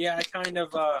 Yeah, I kind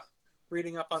of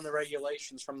reading up on the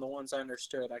regulations from the ones I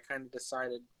understood, I kind of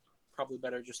decided probably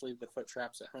better just leave the foot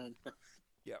traps at home.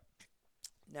 Yep.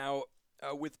 Now,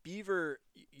 with beaver,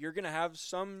 you're gonna have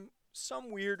some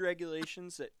weird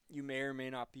regulations that you may or may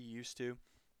not be used to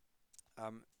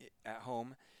at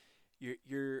home.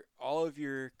 Your all of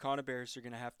your conibears are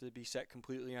gonna have to be set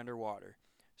completely underwater,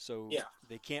 so Yeah.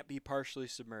 they can't be partially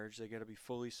submerged. They got to be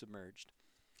fully submerged.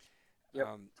 Yep.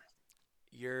 Um,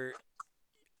 you're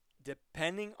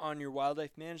depending on your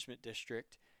wildlife management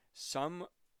district. Some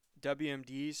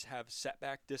WMDs have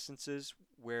setback distances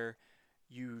where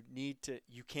you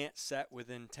can't set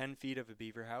within 10 feet of a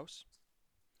beaver house.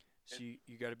 So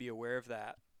you got to be aware of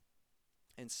that.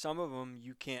 And some of them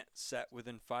you can't set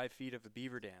within 5 feet of a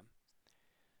beaver dam.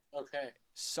 Okay.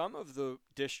 Some of the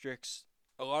districts,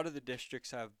 a lot of the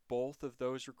districts have both of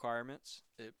those requirements.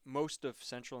 Most of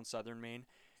central and southern Maine,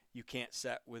 you can't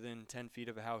set within 10 feet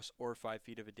of a house or 5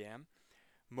 feet of a dam.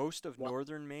 Most of Well,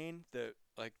 northern Maine, the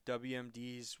like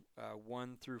WMDs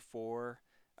 1 through 4,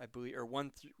 I believe, or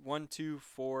 1, 2,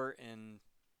 4, and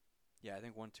yeah, I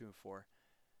think 1, 2, and 4,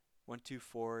 1, 2,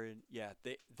 4, and yeah,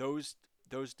 those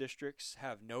districts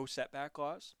have no setback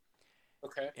laws,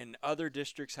 okay. and other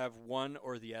districts have one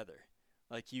or the other.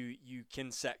 Like you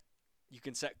can set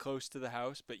close to the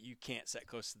house, but you can't set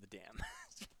close to the dam.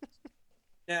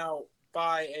 Now,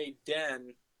 by a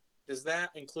den, does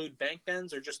that include bank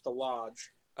dens or just the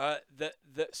lodge?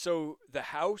 So the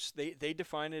house they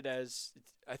define it as,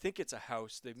 I think it's a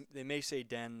house. They may say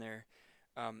den there,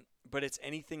 but it's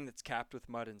anything that's capped with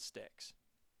mud and sticks.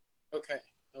 Okay.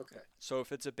 Yeah. Okay. So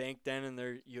if it's a bank den and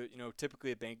there you know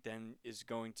typically a bank den is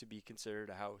going to be considered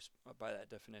a house by that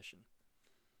definition.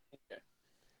 Okay.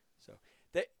 So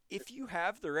that if you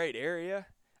have the right area,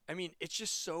 I mean it's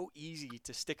just so easy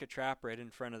to stick a trap right in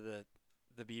front of the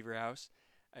beaver house.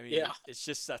 I mean Yeah. it's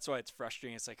just that's why it's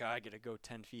frustrating. It's like, oh, I gotta go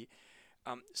 10 feet.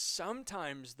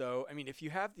 Sometimes though, I mean if you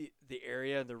have the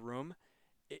area in the room,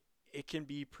 it can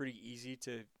be pretty easy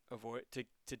to avoid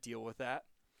to deal with that.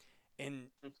 And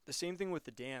the same thing with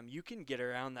the dam. You can get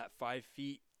around that 5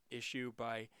 feet issue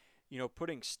by,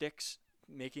 putting sticks,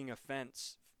 making a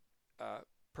fence uh,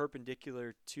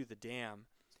 perpendicular to the dam,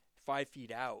 5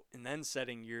 feet out, and then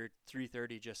setting your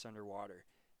 330 just underwater,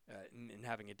 and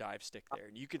having a dive stick there.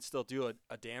 And you could still do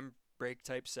a dam break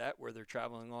type set where they're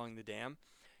traveling along the dam.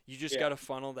 You just got Yeah. to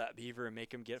funnel that beaver and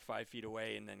make them get 5 feet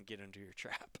away, and then get into your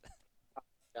trap.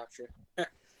 Gotcha.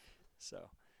 So.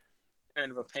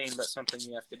 Kind of a pain, but something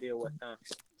you have to deal with, huh?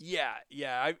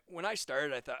 Yeah. When I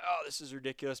started, I thought, oh, this is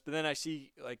ridiculous. But then I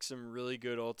see like some really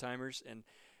good old timers, and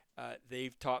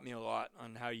they've taught me a lot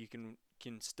on how you can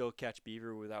still catch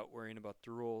beaver without worrying about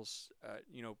the rules.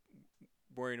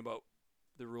 Worrying about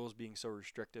the rules being so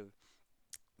restrictive.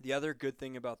 The other good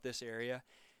thing about this area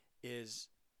is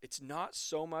it's not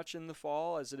so much in the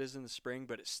fall as it is in the spring,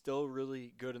 but it's still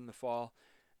really good in the fall.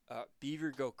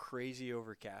 Beaver go crazy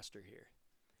over castor here.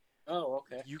 Oh,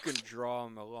 okay. You can draw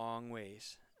them a long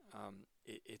ways.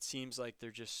 It seems like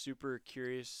they're just super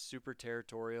curious, super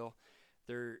territorial.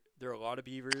 There are a lot of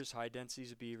beavers, high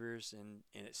densities of beavers, and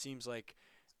it seems like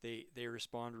they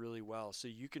respond really well. So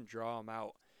you can draw them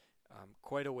out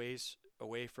quite a ways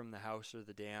away from the house or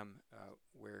the dam,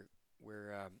 where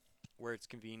where it's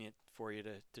convenient for you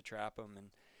to trap them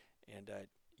and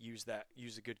use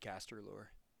a good caster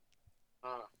lure.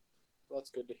 Ah, well,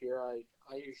 that's good to hear. I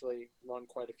usually run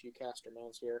quite a few caster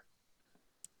mounts here.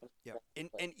 Yeah, and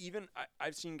But, and even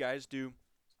I've seen guys do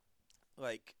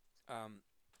like um,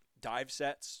 dive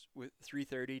sets with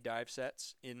 330 dive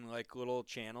sets in like little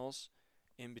channels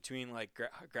in between like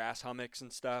grass hummocks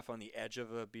and stuff on the edge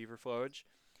of a beaver flowage,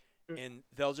 and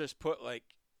they'll just put like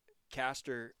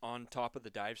caster on top of the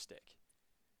dive stick,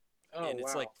 oh, and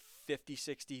it's wow. like 50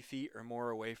 60 feet or more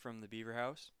away from the beaver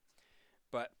house.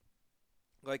 But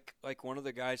like one of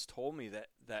the guys told me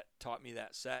that taught me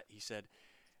that set, he said,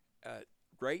 uh,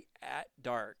 right at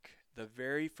dark, the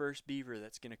very first beaver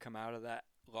that's going to come out of that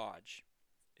lodge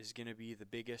is going to be the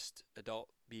biggest adult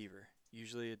beaver,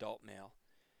 usually adult male.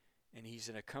 And he's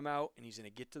going to come out and he's going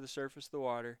to get to the surface of the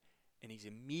water, and he's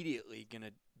immediately going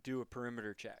to do a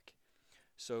perimeter check.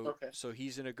 So Okay. so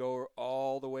he's going to go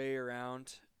all the way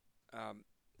around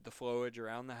the flowage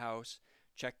around the house,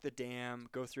 check the dam,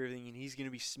 go through everything, and he's going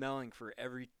to be smelling for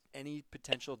any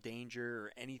potential danger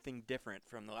or anything different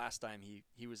from the last time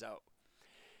he was out.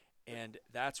 And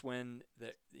that's when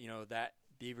that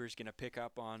beaver is going to pick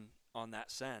up on that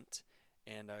scent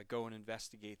and go and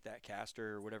investigate that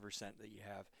caster or whatever scent that you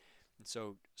have. And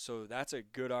so that's a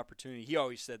good opportunity. He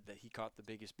always said that he caught the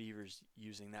biggest beavers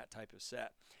using that type of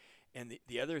set. And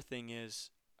the other thing is,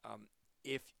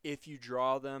 if you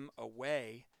draw them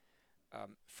away,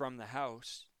 from the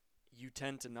house, you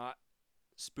tend to not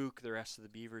spook the rest of the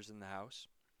beavers in the house.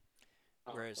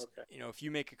 Oh, Whereas, okay. if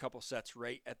you make a couple sets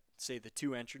right at, say, the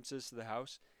two entrances to the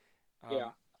house, Yeah.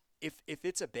 um, if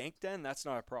it's a bank den, that's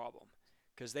not a problem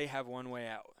because they have one way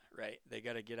out, right? They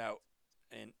got to get out,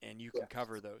 and you can Yeah.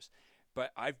 cover those.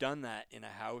 But I've done that in a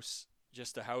house,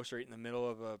 just a house right in the middle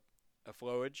of a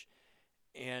flowage,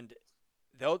 and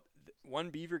they'll one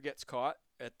beaver gets caught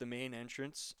at the main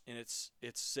entrance, and it's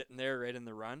sitting there right in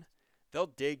the run. They'll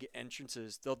dig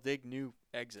entrances, they'll dig new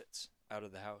exits out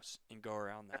of the house and go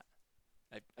around that.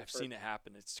 I've I've heard. seen it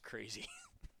happen. It's crazy.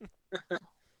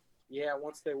 Yeah,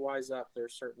 once they wise up, they're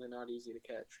certainly not easy to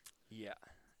catch. Yeah,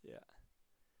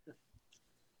 yeah.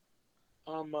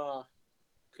 Um, uh,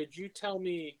 could you tell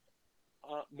me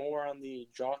more on the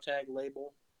jaw tag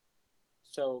label?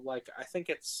 So, like, I think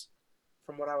it's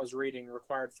from what I was reading,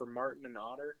 required for marten and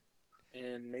otter,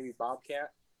 and maybe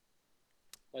bobcat,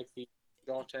 like the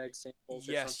jaw tag samples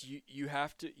or Yes, something. you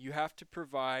have to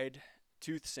provide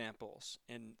tooth samples,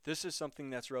 and this is something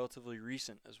that's relatively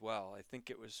recent as well. I think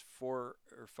it was 4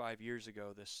 or 5 years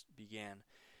ago this began.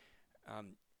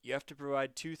 You have to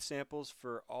provide tooth samples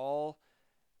for all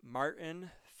marten,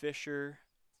 fisher,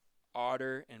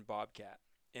 otter, and bobcat.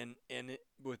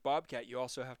 With bobcat, you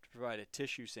also have to provide a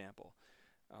tissue sample.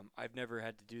 I've never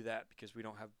had to do that because we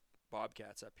don't have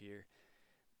bobcats up here.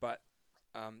 But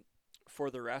um, for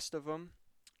the rest of them,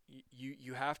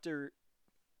 you have to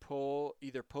pull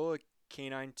a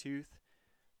canine tooth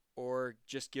or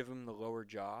just give them the lower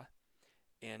jaw.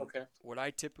 And Okay. what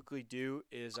I typically do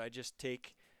is I just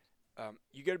take.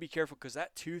 You got to be careful because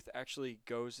that tooth actually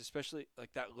goes, especially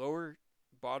like that lower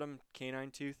bottom canine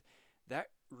tooth. That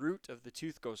root of the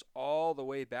tooth goes all the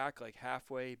way back, like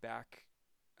halfway back,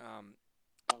 um,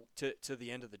 Oh, to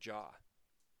the end of the jaw.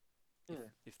 If hmm.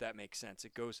 if that makes sense,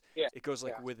 it goes Yeah. it goes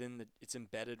like Yeah. within the it's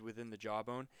embedded within the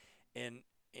jawbone, and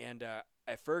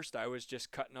at first I was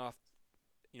just cutting off,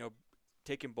 you know,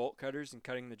 taking bolt cutters and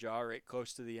cutting the jaw right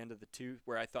close to the end of the tooth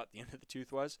where I thought the end of the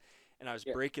tooth was, and I was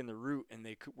Yeah. breaking the root, and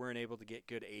they weren't able to get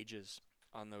good ages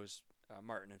on those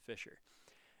marten and fisher.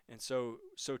 And so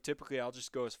typically I'll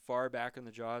just go as far back in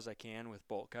the jaw as I can with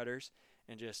bolt cutters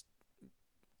and just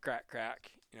crack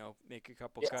crack, make a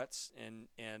couple Yeah. cuts and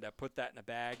put that in a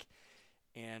bag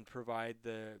and provide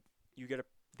you get a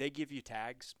they give you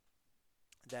tags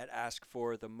that ask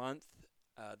for the month,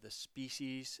 the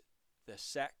species, the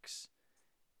sex,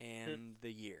 Hmm. and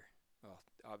the year. Well,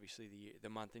 obviously the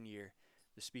month and year,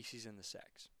 the species and the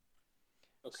sex.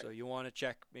 Okay. So you want to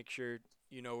check, make sure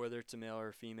you know whether it's a male or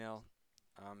a female,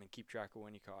 and keep track of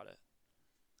when you caught it.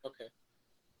 Okay.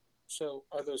 So,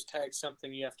 are those tags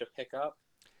something you have to pick up,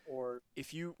 or?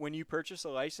 When you purchase a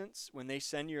license, when they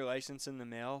send your license in the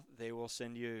mail, they will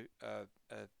send you a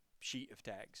sheet of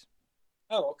tags.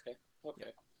 Oh, okay. Yep.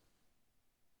 Okay.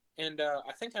 And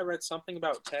I think I read something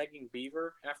about tagging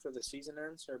beaver after the season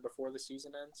ends or before the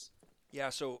season ends. Yeah.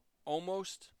 So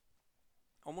almost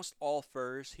all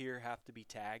furs here have to be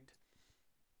tagged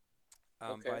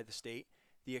Okay. by the state.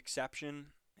 The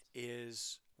exception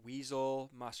is weasel,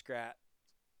 muskrat,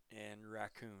 and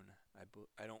raccoon.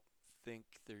 I don't think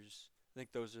there's. I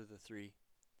think those are the three.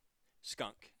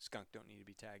 Skunk don't need to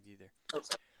be tagged either.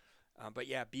 Okay. But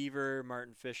yeah, beaver,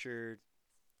 marten fisher.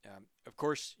 Of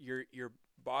course, your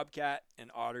bobcat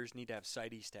and otters need to have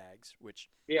CITES tags, which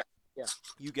Yeah. Yeah.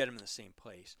 you get them in the same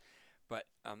place. But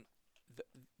th-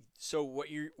 so what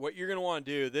you're gonna want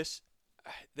to do this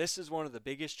is one of the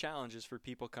biggest challenges for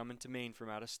people coming to Maine from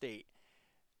out of state,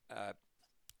 uh,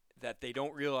 that they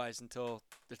don't realize until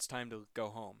it's time to go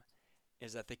home,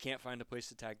 is that they can't find a place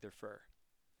to tag their fur.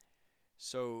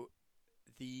 So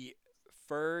the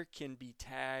fur can be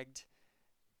tagged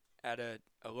at a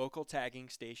local tagging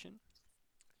station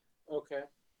Okay.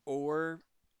 or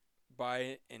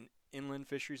by an inland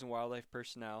fisheries and wildlife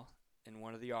personnel in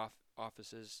one of the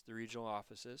offices, the regional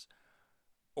offices,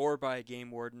 or by a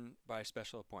game warden by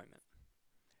special appointment.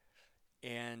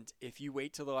 And if you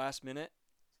wait till the last minute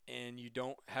and you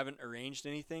don't haven't arranged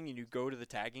anything and you go to the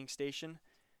tagging station,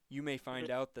 you may Mhm. find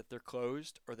out that they're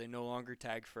closed or they no longer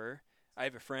tag fur. I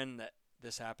have a friend that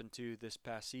this happened to this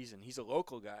past season. He's a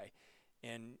local guy,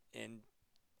 and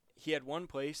he had one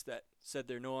place that said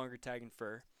they're no longer tagging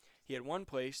fur. He had one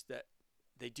place that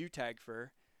they do tag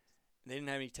fur. And they didn't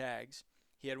have any tags.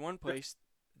 He had one place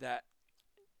that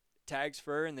tags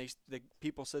fur, and the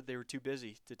people said they were too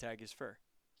busy to tag his fur.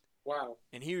 Wow.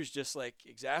 And he was just like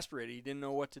exasperated. He didn't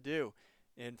know what to do.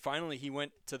 And finally, he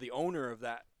went to the owner of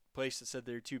that place that said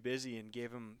they were too busy and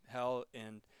gave him hell.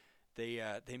 And they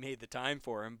made the time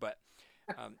for him. But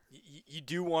you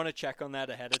do want to check on that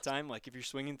ahead of time. Like if you're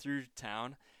swinging through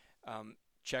town, um,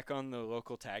 check on the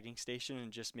local tagging station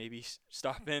and just maybe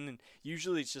stop in. And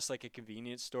usually it's just like a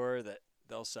convenience store that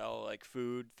they'll sell like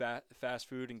food, fast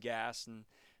food, and gas and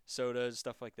sodas,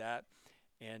 stuff like that.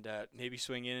 And maybe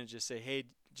swing in and just say, hey,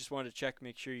 just wanted to check,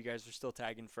 make sure you guys are still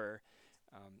tagging fur.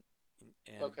 Um,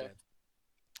 and Okay.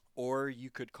 Or you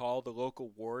could call the local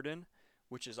warden,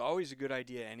 which is always a good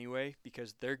idea anyway,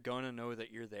 because they're gonna know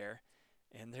that you're there,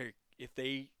 and they're if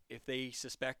they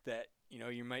suspect that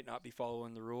you might not be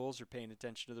following the rules or paying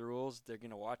attention to the rules, they're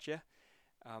gonna watch you.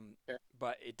 Okay.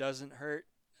 But it doesn't hurt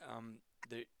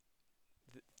the,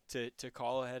 to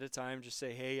call ahead of time. Just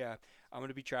say, hey, I'm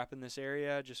gonna be trapping this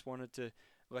area. Just wanted to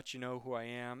let you know who I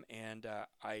am, and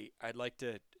I'd like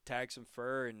to tag some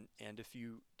fur, and if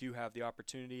you do have the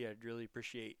opportunity, I'd really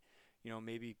appreciate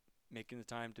maybe making the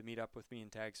time to meet up with me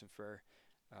and tag some fur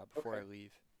before I Okay.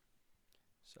 leave.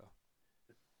 So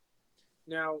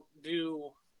Now,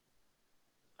 do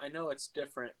I know it's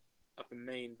different up in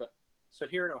Maine, but so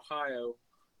here in Ohio,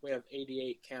 we have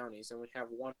 88 counties and we have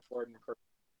one warden per.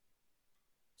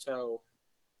 So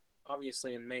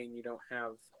obviously in Maine, you don't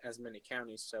have as many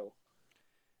counties. So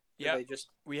do yeah, they just,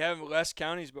 we have less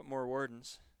counties but more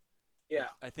wardens. yeah,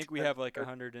 I think we and have like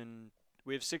 100 and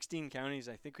we have 16 counties.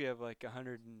 I think we have like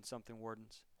 100 and something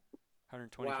wardens, wow,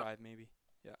 125 maybe.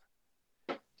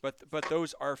 Yeah. But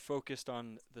those are focused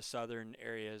on the southern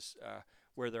areas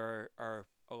where there are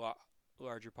a lot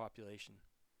larger population.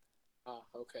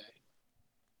 okay,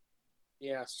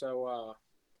 yeah. So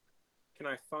can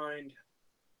I find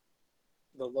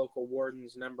the local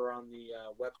warden's number on the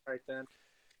website then?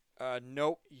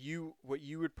 Nope. What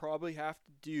you would probably have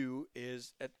to do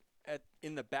is at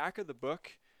in the back of the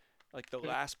book, like the Mhm.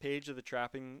 last page of the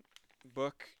trapping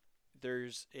book,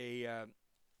 there's a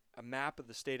map of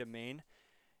the state of Maine,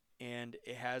 and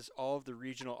it has all of the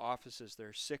regional offices. There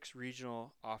are 6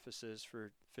 regional offices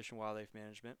for Fish and Wildlife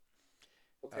Management,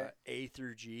 Okay. A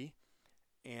through G,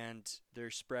 and they're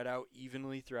spread out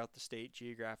evenly throughout the state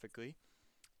geographically.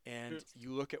 And Mhm.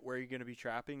 you look at where you're going to be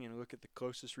trapping and look at the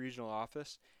closest regional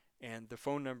office, and the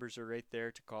phone numbers are right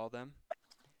there to call them.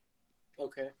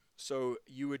 Okay. So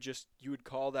you would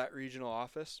call that regional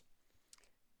office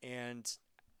and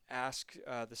ask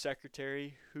the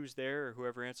secretary who's there or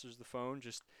whoever answers the phone.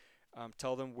 Just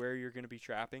tell them where you're going to be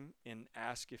trapping and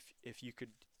ask if you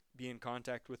could be in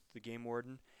contact with the game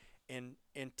warden. And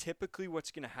typically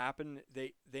what's going to happen,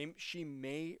 they she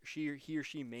or he or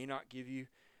she may not give you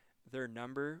their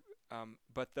number,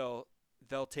 but they'll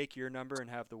take your number and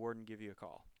have the warden give you a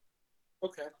call.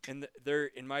 Okay. And they're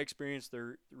in my experience,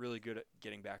 they're really good at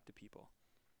getting back to people.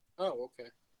 Oh,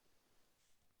 okay.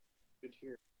 Good to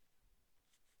hear.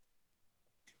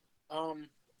 Um,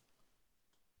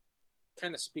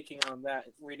 kind of speaking on that,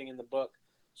 reading in the book.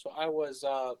 So I was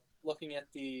looking at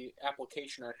the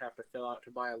application I'd have to fill out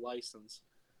to buy a license,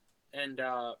 and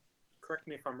correct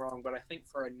me if I'm wrong, but I think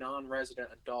for a non-resident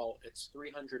adult, it's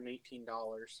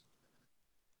 $318.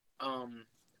 Um,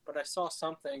 but I saw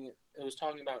something. It was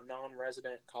talking about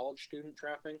non-resident college student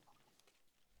trapping.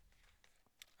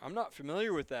 I'm not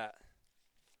familiar with that.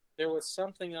 There was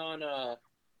something on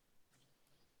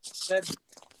said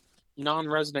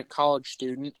non-resident college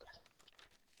student,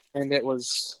 and it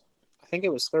was, I think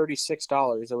it was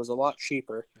 $36. It was a lot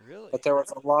cheaper, but Really? there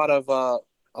was a lot of,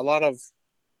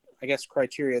 I guess,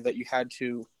 criteria that you had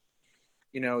to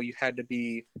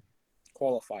be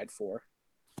qualified for,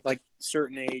 like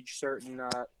certain age, certain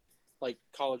like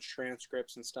college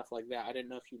transcripts and stuff like that. I didn't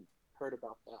know if you heard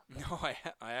about that. No,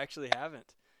 I actually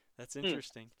haven't. That's Hmm.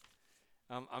 interesting.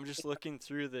 I'm just looking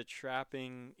through the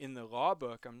trapping in the law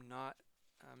book. I'm not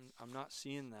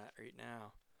seeing that right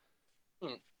now.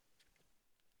 Hmm.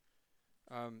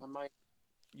 Um, I might.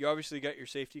 you obviously got your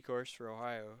safety course for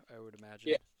Ohio, I would Yeah.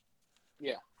 imagine.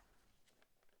 Yeah.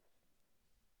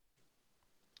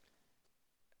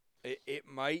 It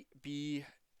might be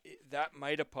that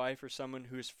might apply for someone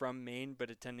who's from Maine but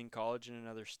attending college in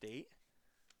another state.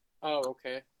 Oh,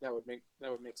 okay. That would make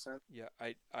sense. Yeah,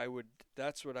 I would.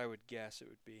 That's what I would guess it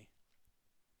would be.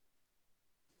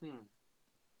 Hmm.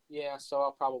 Yeah. So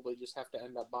I'll probably just have to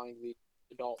end up buying the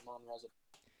adult non-resident.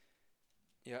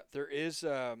 Yeah, there is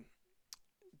a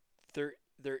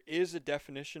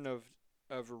definition of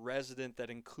a resident that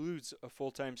includes a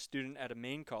full time student at a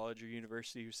Maine college or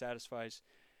university who satisfies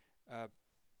uh,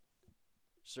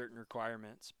 certain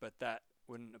requirements, but that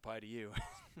wouldn't apply to you.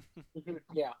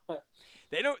 Yeah.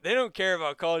 They don't care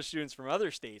about college students from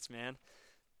other states, man.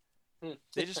 Hmm.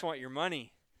 They just want your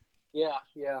money. Yeah.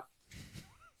 Yeah.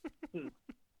 Hmm.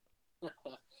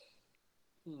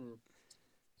 Hmm.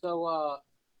 So,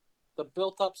 the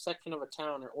built-up section of a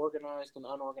town are organized and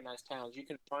unorganized towns. You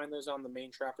can find those on the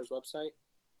Main Trappers website.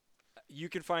 You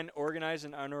can find organized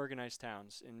and unorganized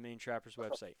towns in Maine Trapper's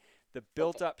website. The Okay.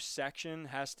 built-up section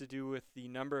has to do with the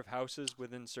number of houses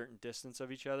within certain distance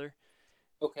of each other.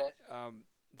 Okay.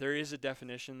 There is a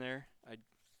definition there.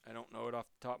 I don't know it off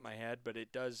the top of my head, but it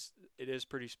is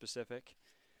pretty specific.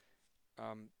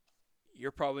 Um,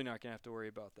 you're probably not gonna have to worry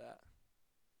about that.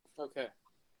 Okay.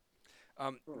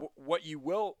 Hmm. What you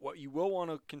will want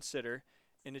to consider,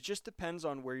 and it just depends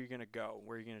on where you're gonna go,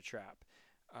 where you're gonna trap.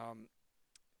 Um,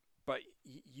 but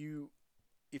you,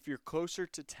 if you're closer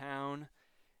to town,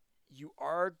 you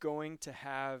are going to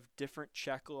have different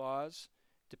check laws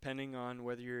depending on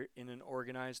whether you're in an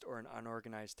organized or an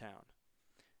unorganized town,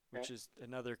 which Okay. is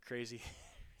another crazy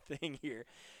thing here,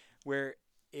 where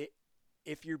it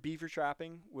if you're beaver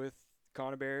trapping with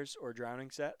conibears or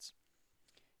drowning sets,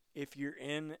 if you're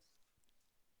in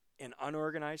an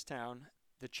unorganized town,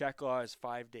 the check law is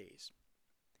 5 days.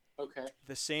 Okay.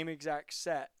 The same exact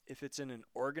set, if it's in an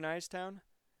organized town,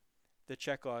 the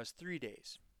check law is 3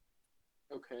 days.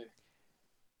 Okay.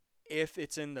 If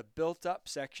it's in the built up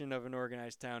section of an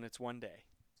organized town, it's 1 day.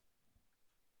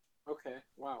 Okay.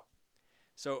 Wow.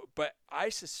 So, but I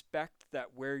suspect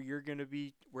that where you're going to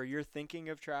be, where you're thinking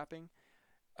of trapping,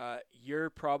 you're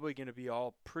probably going to be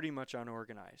all pretty much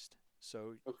unorganized.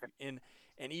 So, Okay. in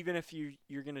and even if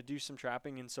you're going to do some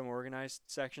trapping in some organized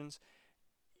sections,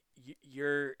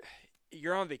 you're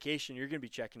on vacation. You're going to be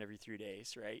checking every 3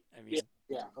 days, right? I Yeah. mean,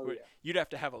 Yeah. Oh yeah. you'd have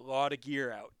to have a lot of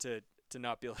gear out to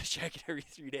not be able to check it every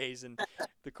 3 days in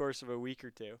the course of a week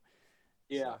or two.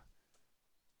 Yeah. So,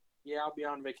 Yeah. I'll be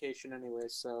on vacation anyway,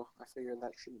 so I figure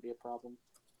that shouldn't be a problem.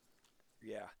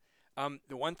 yeah.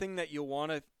 The one thing that you'll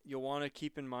want to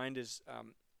keep in mind is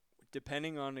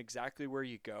depending on exactly where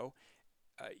you go,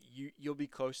 you'll be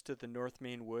close to the North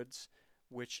Main Woods,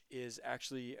 which is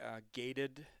actually a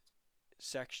gated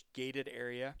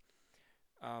area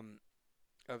um,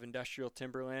 of industrial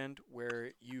timberland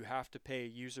where you have to pay a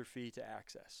user fee to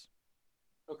access.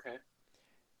 Okay.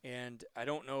 And I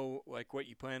don't know like what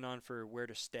you plan on for where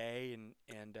to stay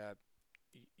and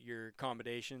your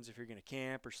accommodations if you're going to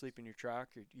camp or sleep in your truck.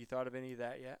 Or you thought of any of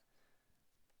that yet?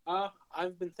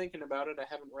 I've been thinking about it. I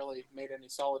haven't really made any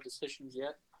solid decisions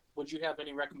yet. Would you have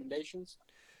any recommendations?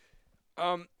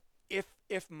 Um,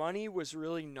 if money was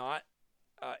really not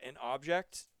an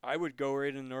object, I would go right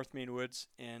in the North Main Woods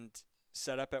and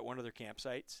set up at one of their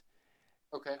campsites.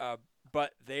 Okay. Uh,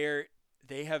 but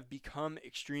they have become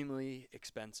extremely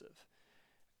expensive.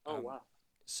 Oh Um, wow.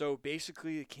 so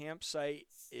basically, the campsite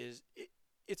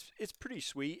it's pretty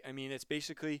sweet. I mean, it's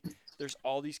basically there's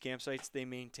all these campsites they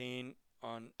maintain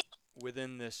on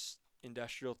within this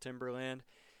industrial timberland,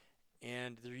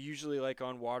 and they're usually like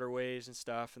on waterways and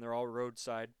stuff, and they're all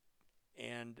roadside,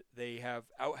 and they have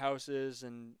outhouses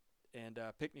and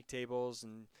picnic tables,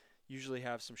 and usually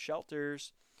have some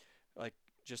shelters, like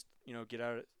just get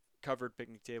out of covered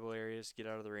picnic table areas, get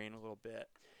out of the rain a little bit,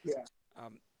 Yeah.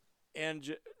 um,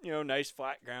 and nice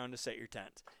flat ground to set your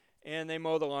tent. And they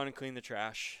mow the lawn and clean the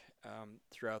trash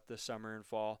throughout the summer and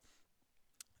fall.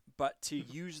 But to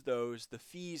use those, the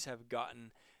fees have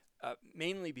gotten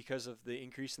mainly because of the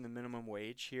increase in the minimum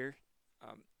wage here.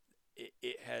 Um,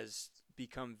 it has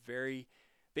become very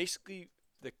basically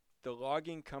the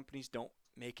logging companies don't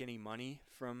make any money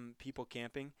from people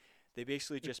camping. They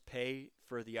basically just pay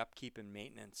for the upkeep and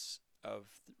maintenance of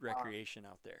Uh, recreation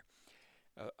out there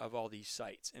of all these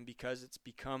sites. And because it's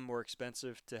become more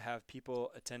expensive to have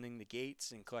people attending the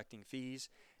gates and collecting fees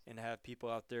and have people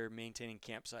out there maintaining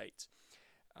campsites,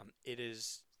 it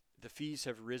is the fees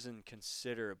have risen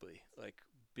considerably, like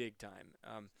big time.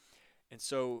 And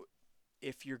so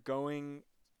if you're going,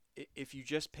 if you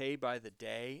just pay by the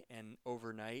day and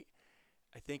overnight,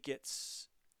 I think it's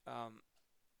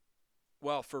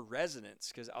well for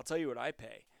residents because I'll tell you what I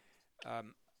pay: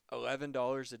 um,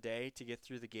 $11 a day to get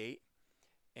through the gate,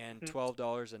 and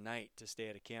 $12 a night to stay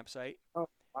at a campsite. oh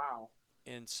wow.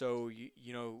 And so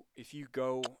if you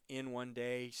go in one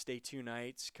day, stay 2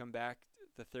 nights, come back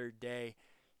the third day,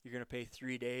 you're gonna pay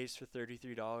 3 days for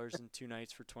 $33 and 2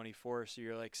 nights for 24. So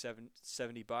you're like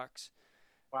 70 bucks.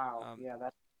 Wow. Um, Yeah.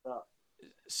 That's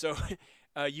so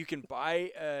you can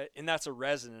buy, and that's a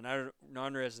resident.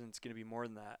 Non-resident's gonna be more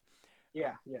than that.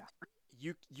 yeah. Um, Yeah.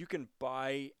 you can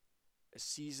buy a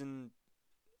season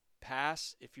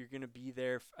pass if you're gonna be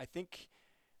there. I think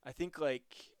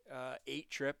like 8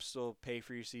 trips will pay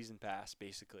for your season pass,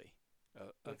 basically,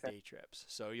 of Okay. day trips.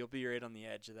 So you'll be right on the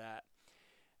edge of that.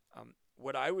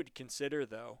 What I would consider,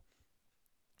 though,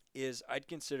 is I'd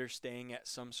consider staying at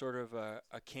some sort of a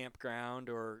campground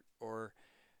or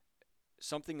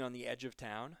something on the edge of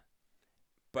town,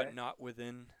 but Okay. not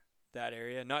within that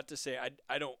area. Not to say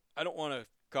I don't want to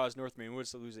cause North Maine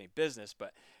Woods to lose any business,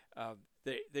 but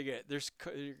they get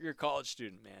you're a college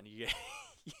student, man. You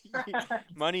get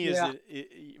money is Yeah.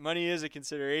 money is a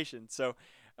consideration. So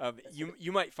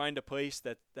you might find a place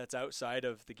that's outside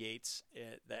of the gates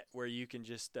that where you can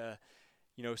just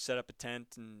set up a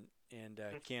tent and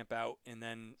camp out and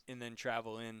then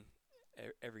travel in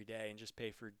every day and just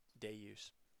pay for day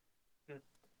use.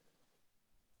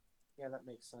 Yeah, that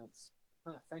makes sense.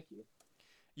 Thank you.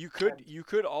 You And could you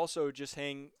could also just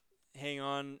hang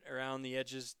on around the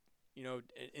edges,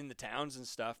 in the towns and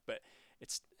stuff, but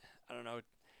it's I don't know,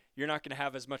 you're not going to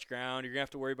have as much ground. You're going to have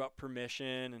to worry about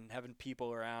permission and having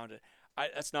people around.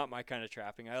 That's not my kind of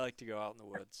trapping. I like to go out in the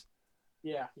woods.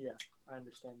 yeah, yeah, I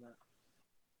understand that.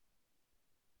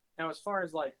 Now, as far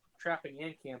as like trapping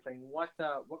and camping, what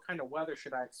kind of weather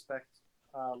should I expect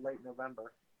late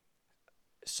November?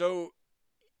 So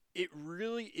it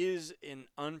really is an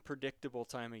unpredictable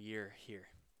time of year here,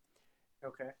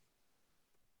 Okay.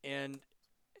 and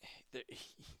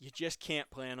you just can't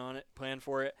plan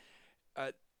for it.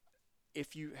 Uh,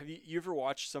 if you have you ever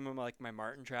watched some of my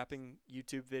marten trapping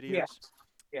YouTube Yeah, videos?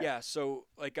 yeah. Yeah, so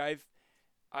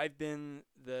I've been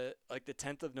the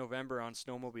 10th of November on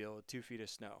snowmobile with 2 feet of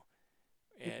snow,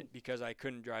 and because I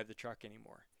couldn't drive the truck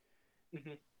anymore.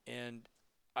 Hmm. And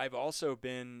I've also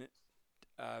been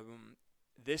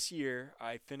this year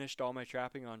I finished all my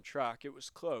trapping on truck. It was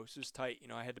close, it was tight.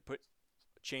 I had to put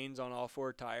chains on all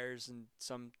 4 tires and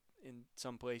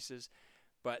some places,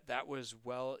 but that was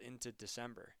well into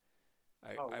December.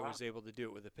 I, Oh I wow. was able to do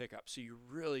it with a pickup. So you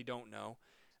really don't know.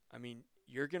 I mean,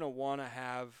 you're gonna want to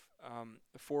have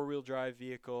a 4-wheel drive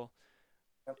vehicle.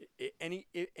 Yep.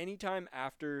 Anytime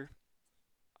after,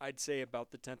 I'd say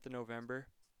about the 10th of November,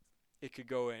 it could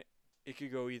go it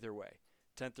could go either way,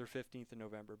 10th or 15th of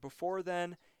November. Before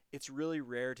then, it's really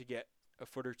rare to get a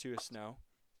foot or two of snow,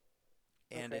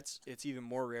 and Okay. it's even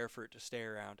more rare for it to stay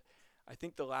around. I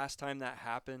think the last time that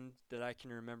happened that I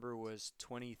can remember was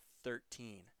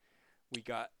 2013. We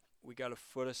got we got a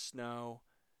foot of snow.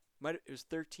 It was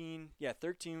 13. Yeah,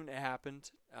 13. It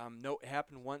happened. No, it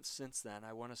happened once since then.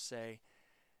 I want to say,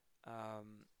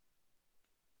 um,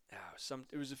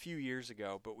 it was a few years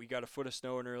ago, but we got a foot of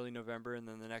snow in early November, and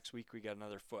then the next week we got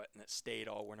another foot, and it stayed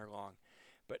all winter long.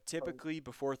 But Oh, typically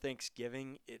before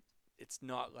Thanksgiving, it's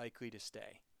not likely to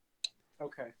stay.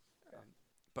 okay. Okay. Um,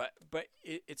 but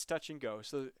it's touch and go.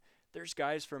 So there's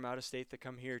guys from out of state that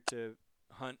come here to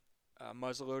hunt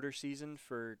muzzleloader season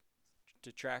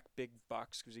to track big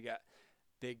bucks because you got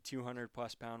big 200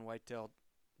 plus pound white-tailed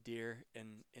deer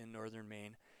in northern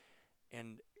Maine,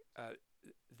 and uh,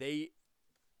 they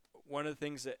one of the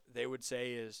things that they would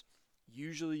say is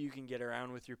usually you can get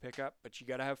around with your pickup, but you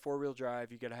got to have 4-wheel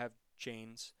drive, you got to have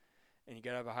chains, and you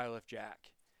got to have a high lift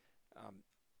jack, um,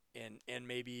 and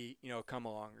maybe come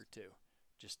along or two,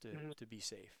 just to Hmm. to be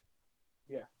safe.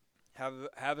 Yeah. Have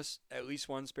at least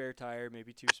one spare tire,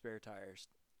 maybe two spare tires.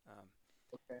 Um,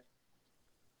 Okay.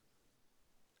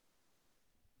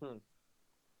 Hmm.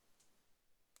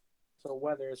 So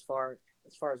weather, as far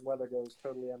as weather goes,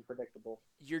 totally unpredictable.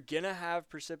 you're gonna have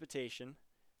precipitation.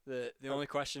 The only Okay.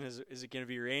 question is it gonna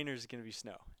be rain or is it gonna be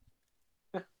snow?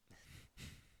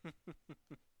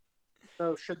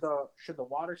 So should the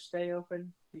water stay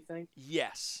open? Do you think?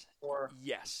 Yes, Or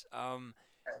yes.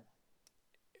 okay.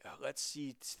 Let's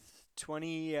see,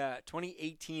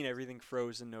 2018 everything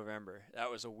froze in November.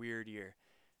 That was a weird year.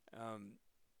 Um,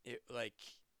 it like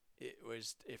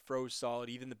it froze solid.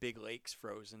 Even the big lakes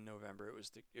froze in November.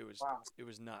 Wow. It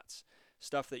was nuts.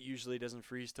 Stuff that usually doesn't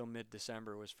freeze till mid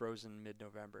December was frozen mid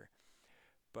November.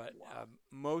 But Wow.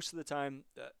 most of the time,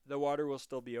 the water will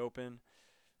still be open.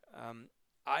 Um,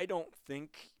 I don't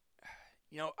think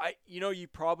you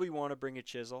probably want to bring a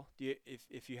chisel.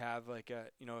 If you have like I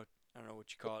don't know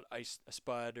what you call it, a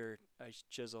spud or ice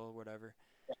chisel, whatever.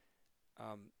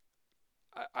 Um,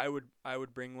 I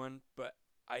would bring one, but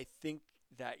I think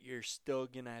that you're still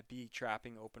gonna be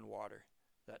trapping open water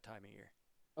that time of year.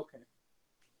 Okay.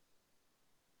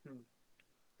 Hmm.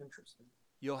 Interesting.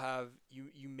 You'll have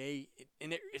you may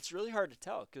and it's really hard to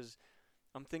tell because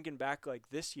I'm thinking back like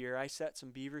this year I set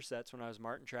some beaver sets when I was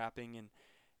marten trapping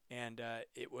and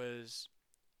it was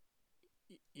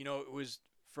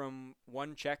from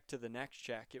one check to the next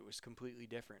check it was completely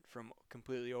different from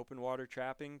completely open water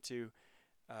trapping to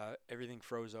everything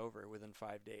froze over within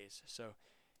 5 days. So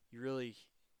you really,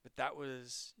 but that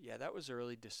was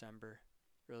early December,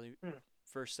 early Hmm.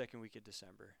 first second week of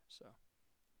December. So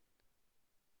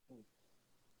Hmm.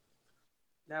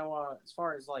 Now, as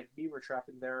far as like beaver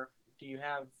trapping, there, do you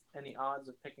have any odds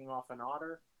of picking off an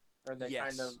otter? Or are they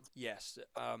kind of yes, yes,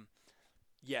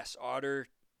 yes. Otter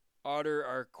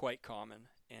are quite common,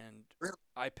 and Really?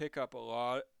 I pick up a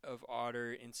lot of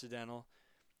otter incidental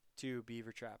to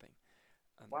beaver trapping.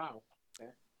 Um, Wow.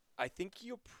 Okay. I think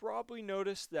you'll probably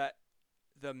notice that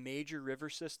the major river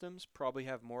systems probably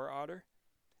have more otter,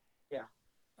 Yeah.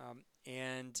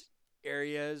 and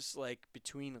areas like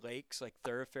between lakes, like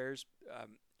thoroughfares,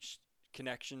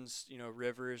 connections,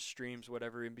 rivers, streams,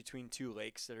 whatever, in between two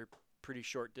lakes that are pretty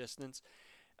short distance.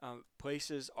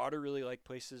 Places otter really like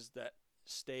places that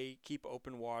keep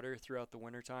open water throughout the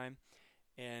wintertime,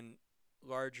 and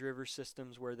large river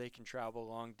systems where they can travel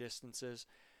long distances.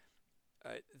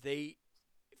 They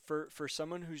for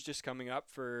someone who's just coming up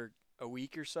for a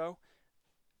week or so,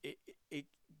 it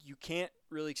you can't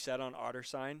really set on otter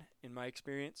sign in my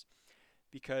experience,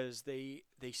 because they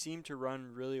seem to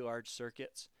run really large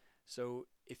circuits. So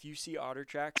if you see otter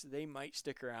tracks, they might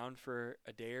stick around for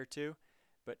a day or two,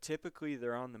 but typically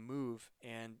they're on the move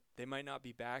and they might not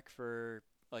be back for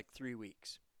like 3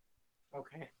 weeks.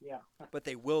 Okay. Yeah. But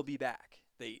they will be back.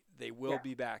 They will Yeah.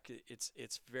 be back.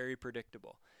 It's very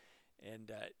predictable.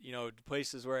 And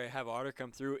places where I have otter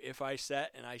come through, if I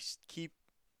set and I keep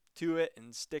to it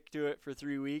and stick to it for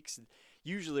 3 weeks.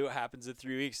 Usually, what happens in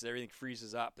 3 weeks is everything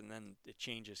freezes up and then it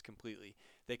changes completely.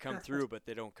 They come through, but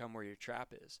they don't come where your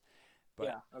trap is. But,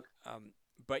 Yeah. Okay.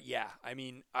 but yeah, I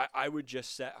mean, I would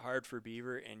just set hard for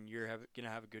beaver, and you're gonna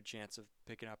have a good chance of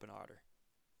picking up an otter.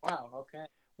 Wow. Okay.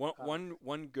 One Uh, one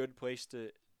one good place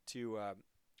to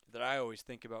that I always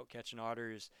think about catching otter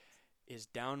is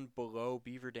down below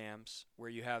beaver dams, where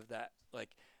you have that,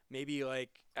 like, maybe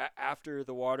like after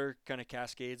the water kind of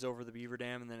cascades over the beaver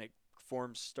dam and then it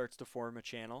starts to form a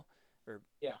channel, or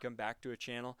yeah. come back to a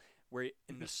channel, where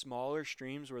in Mhm. the smaller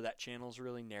streams where that channel's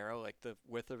really narrow, like the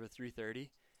width of a 330,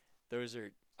 those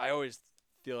are, I always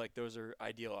feel like those are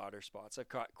ideal otter spots. I've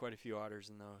caught quite a few otters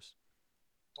in those.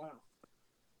 Wow.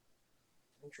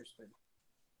 Interesting.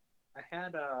 I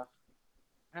had a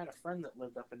friend that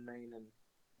lived up in Maine, and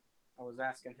I was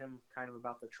asking him kind of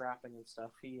about the trapping and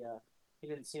stuff. He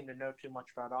didn't seem to know too much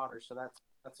about otters, so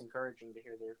that's encouraging to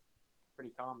hear. They're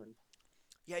pretty common.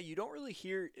 Yeah, you don't really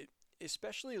hear it,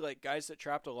 especially like guys that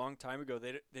trapped a long time ago.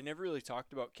 They never really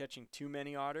talked about catching too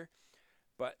many otter.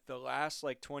 But the last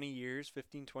like 20 years,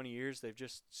 15, 20 years, they've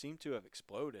just seemed to have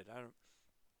exploded. I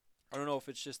don't know if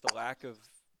it's just the lack of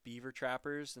beaver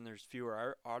trappers and there's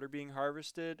fewer otter being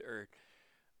harvested,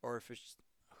 or if it's,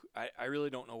 I really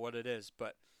don't know what it is.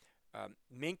 But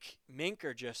mink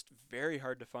are just very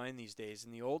hard to find these days,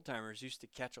 and the old timers used to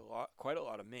catch quite a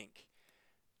lot of mink.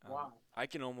 Wow. I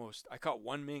caught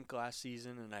one mink last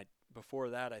season, and I before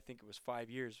that, I think it was 5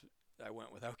 years I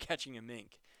went without catching a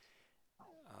mink.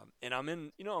 And I'm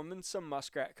in some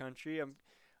muskrat country.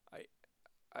 I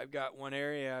I've got one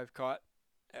area I've caught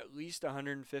at least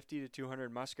 150 to 200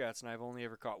 muskrats, and I've only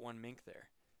ever caught one mink there.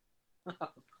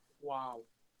 Wow.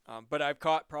 But I've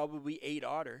caught probably 8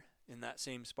 otter in that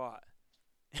same spot.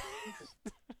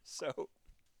 Interesting. So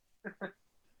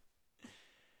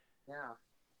Yeah.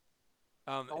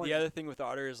 the Always. other thing with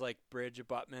otter is like bridge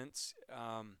abutments.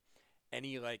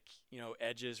 Any, like,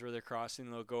 edges where they're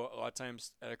crossing, they'll go a lot of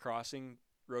times at a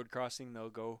road crossing. They'll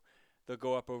go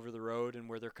up over the road, and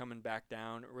where they're coming back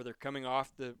down, or where they're coming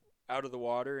off the out of the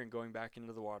water and going back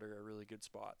into the water, are really good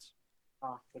spots.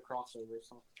 The crossovers.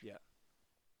 Huh? Yeah.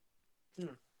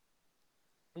 Hmm.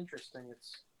 Interesting.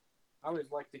 It's I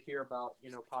always like to hear about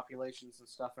populations and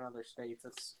stuff in other states.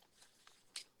 It's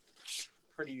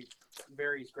pretty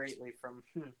varies greatly from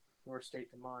your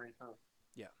state to mine, huh?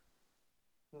 Yeah.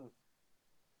 Hmm.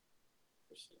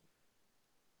 Interesting.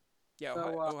 Yeah,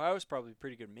 So Ohio's probably a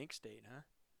pretty good mink state, huh?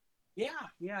 yeah,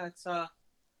 yeah, it's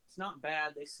not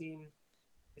bad. They seem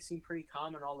pretty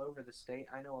common all over the state.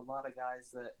 I know a lot of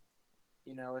guys that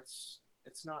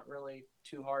it's not really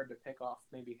too hard to pick off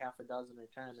maybe half a dozen or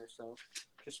 10 or so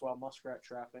just while muskrat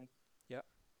trapping. Yep.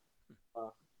 Uh,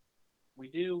 we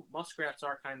do muskrats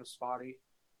are kind of spotty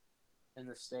in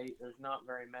the state. There's not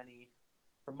very many,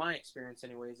 from my experience,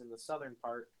 anyways, in the southern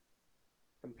part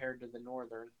compared to the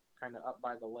northern, kind of up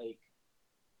by the lake.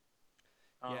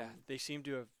 Yeah, Um, they seem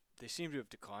to have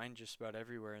declined just about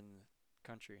everywhere in the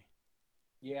country.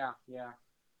 yeah, yeah,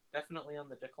 definitely on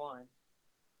the decline.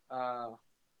 Uh,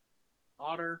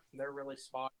 Otter, they're really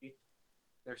spotty.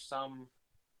 There's some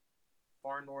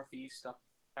far northeast, up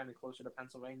kind of closer to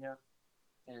Pennsylvania,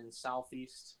 and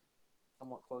southeast,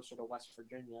 somewhat closer to West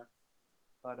Virginia.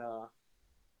 But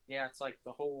yeah, it's like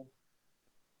the whole.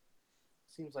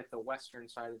 Seems like the western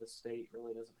side of the state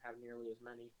really doesn't have nearly as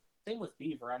many. Same with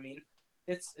beaver. I mean,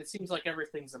 it seems like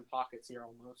everything's in pockets here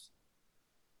almost.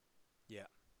 Yeah.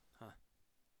 Huh.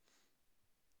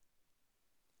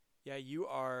 Yeah, you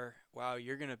are. Wow,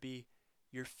 you're gonna be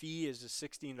your fee is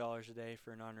 $16 a day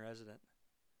for a non-resident.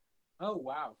 Oh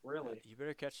wow, really? You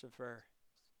better catch some fur.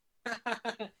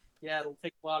 Yeah, it'll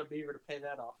take a lot of beaver to pay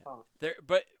that off, huh?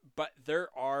 But there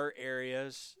are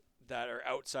areas that are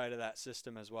outside of that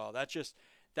system as well.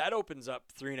 That opens up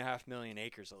 3.5 million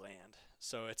acres of land.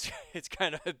 So it's it's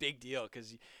kind of a big deal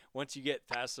because once you get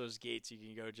past those gates, you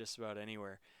can go just about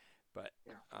anywhere. But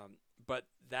Yeah.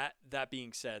 that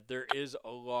being said, there is a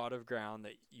lot of ground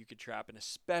that you could trap, and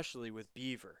especially with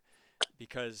beaver,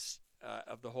 because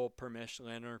of the whole permission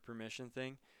landowner permission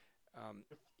thing.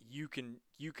 You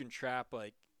can trap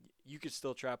like you could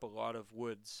still trap a lot of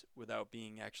woods without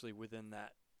being actually within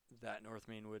that North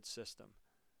Main Woods system.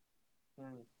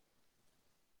 Hmm.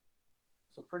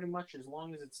 So pretty much, as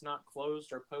long as it's not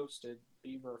closed or posted,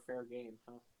 beaver are fair game,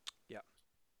 huh? Yeah,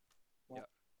 Well,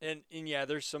 yeah, and yeah,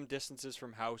 there's some distances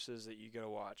from houses that you gotta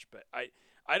watch, but I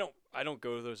don't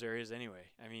go to those areas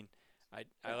anyway. I mean, I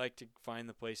yeah, like to find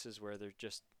the places where they're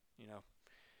just you know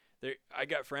they I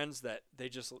got friends that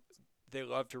they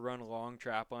love to run long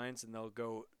trap lines and they'll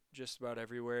go just about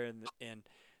everywhere and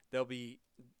they'll be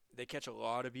they catch a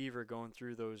lot of beaver going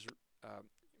through those um,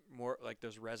 more like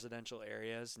those residential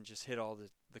areas and just hit all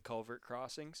the culvert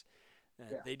crossings. And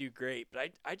yeah, they do great, but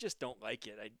I just don't like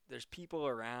it. There's people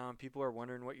around, people are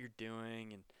wondering what you're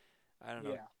doing, and I don't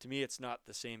know. yeah, To me, it's not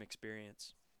the same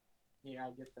experience. yeah.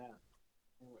 I get that.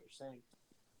 I know what you're saying.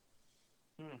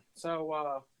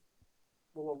 So,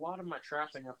 will a lot of my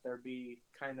trapping up there be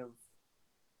kind of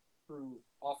through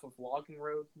off of logging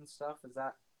roads and stuff? Is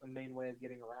that the main way of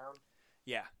getting around?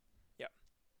 Yeah, yeah,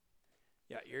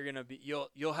 yeah. Okay.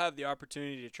 You'll have the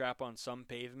opportunity to trap on some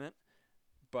pavement,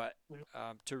 but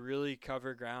Mhm. to really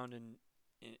cover ground and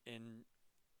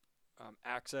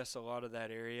access a lot of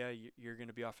that area, you're going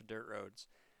to be off of dirt roads,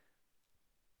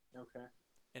 Okay.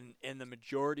 and the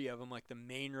majority of them, like the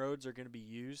main roads, are going to be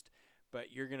used,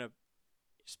 but you're going to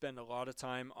spend a lot of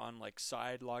time on like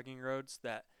side logging roads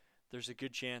that there's a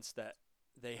good chance that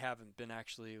they haven't been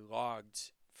actually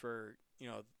logged for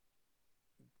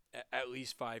at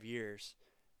least 5 years,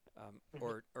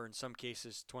 Mhm. or in some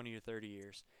cases 20 to 30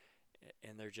 years,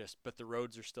 and they're just but the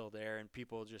roads are still there and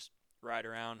people just ride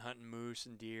around hunting moose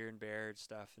and deer and bear and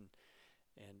stuff and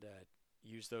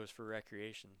use those for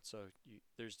recreation. So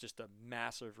there's just a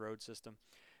massive road system.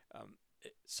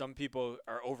 Some people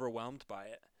are overwhelmed by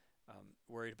it,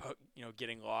 worried about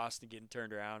getting lost and getting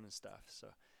turned around and stuff.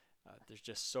 So there's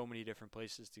just so many different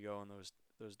places to go on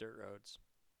those dirt roads.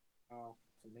 Oh,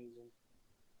 it's amazing.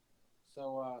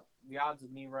 So, the odds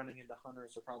of me running into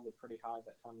hunters are probably pretty high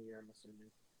that time of year, I'm assuming.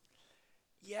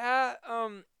 Yeah,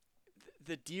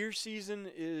 the deer season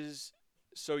is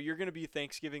so you're gonna be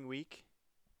Thanksgiving week.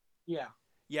 Yeah.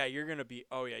 Yeah, you're gonna be.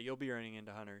 Oh yeah, you'll be running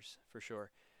into hunters for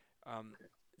sure. Um, Okay.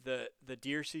 the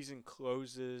deer season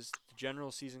closes. The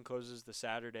general season closes the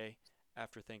Saturday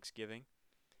after Thanksgiving,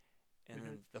 and Hmm.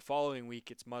 then the following week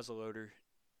it's muzzleloader,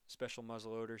 special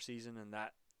muzzleloader season, and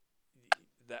that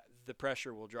the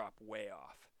pressure will drop way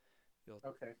off. You'll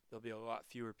Okay. There'll be a lot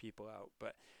fewer people out,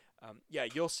 but yeah,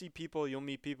 you'll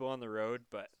meet people on the road,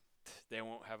 but they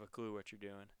won't have a clue what you're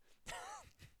doing.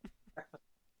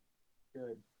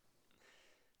 Good.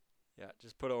 Yeah,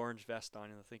 just put an orange vest on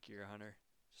and they'll think you're a hunter,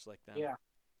 just like them. Yeah.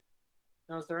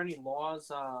 Now, is there any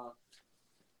laws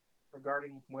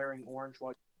regarding wearing orange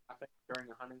while shopping during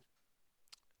a hunting?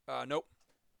 Nope.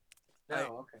 I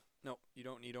No. Okay. Nope. You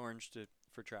don't need orange to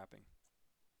for trapping.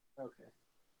 Okay.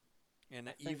 I And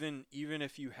think. even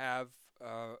if you have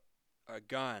a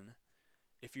gun,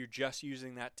 if you're just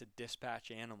using that to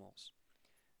dispatch animals,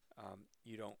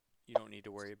 you don't need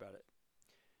to worry about it.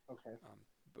 Okay.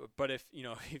 But if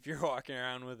if you're walking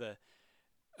around with a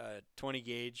 20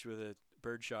 gauge with a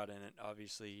birdshot in it,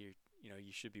 obviously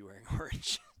you should be wearing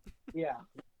orange. Yeah.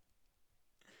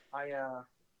 I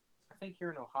think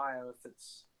here in Ohio,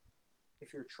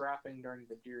 if you're trapping during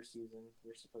the deer season,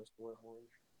 you're supposed to wear orange.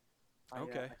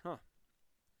 Okay, huh?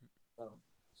 So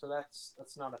so that's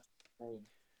not a thing.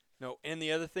 No, and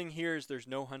the other thing here is there's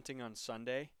no hunting on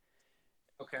Sunday.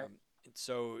 Okay.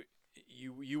 So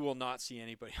you will not see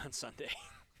anybody on Sunday.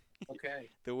 Okay.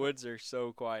 The woods are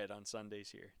so quiet on Sundays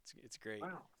here. It's great.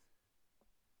 Wow.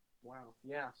 Wow.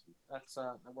 Yeah. That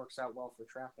works out well for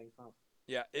trapping, huh?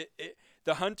 Yeah,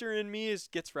 the hunter in me is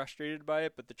gets frustrated by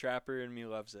it, but the trapper in me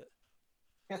loves it.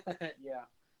 Yeah.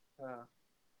 Uh,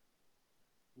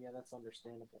 yeah, that's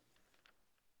understandable.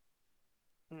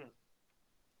 Hmm.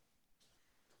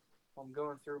 I'm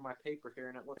going through my paper here,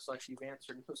 and it looks like you've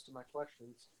answered most of my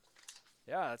questions.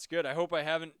 Yeah, that's good. I hope I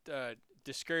haven't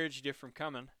discouraged you from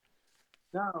coming.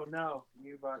 No, no,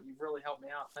 you've really helped me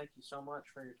out. Thank you so much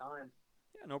for your time.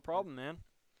 Yeah, no Uh, problem, man.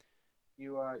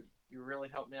 You you really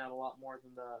helped me out a lot more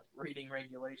than the reading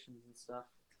regulations and stuff.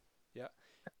 Yeah.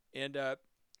 And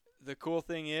the cool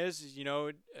thing is,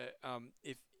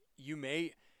 if you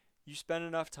may you spend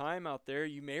enough time out there,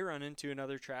 you may run into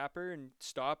another trapper and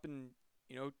stop and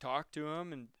talk to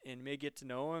him and may get to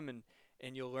know him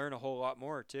and you'll learn a whole lot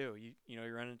more too.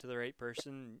 You run into the right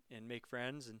person and make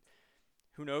friends, and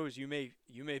who knows, you may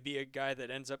be a guy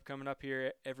that ends up coming up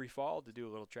here every fall to do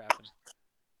a little trapping.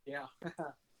 Yeah,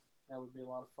 that would be a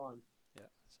lot of fun. Yeah.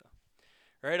 So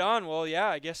right on. Well, yeah,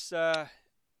 I guess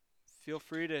feel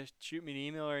free to shoot me an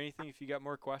email or anything if you got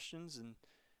more questions,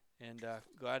 and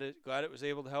glad it was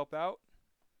able to help out.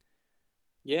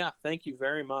 Yeah, thank you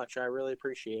very much. I really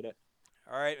appreciate it.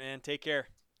 All right, man. Take care.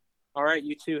 All right,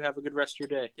 you too. Have a good rest of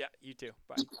your day. Yeah, you too.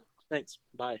 Bye. Thanks.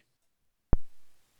 Bye.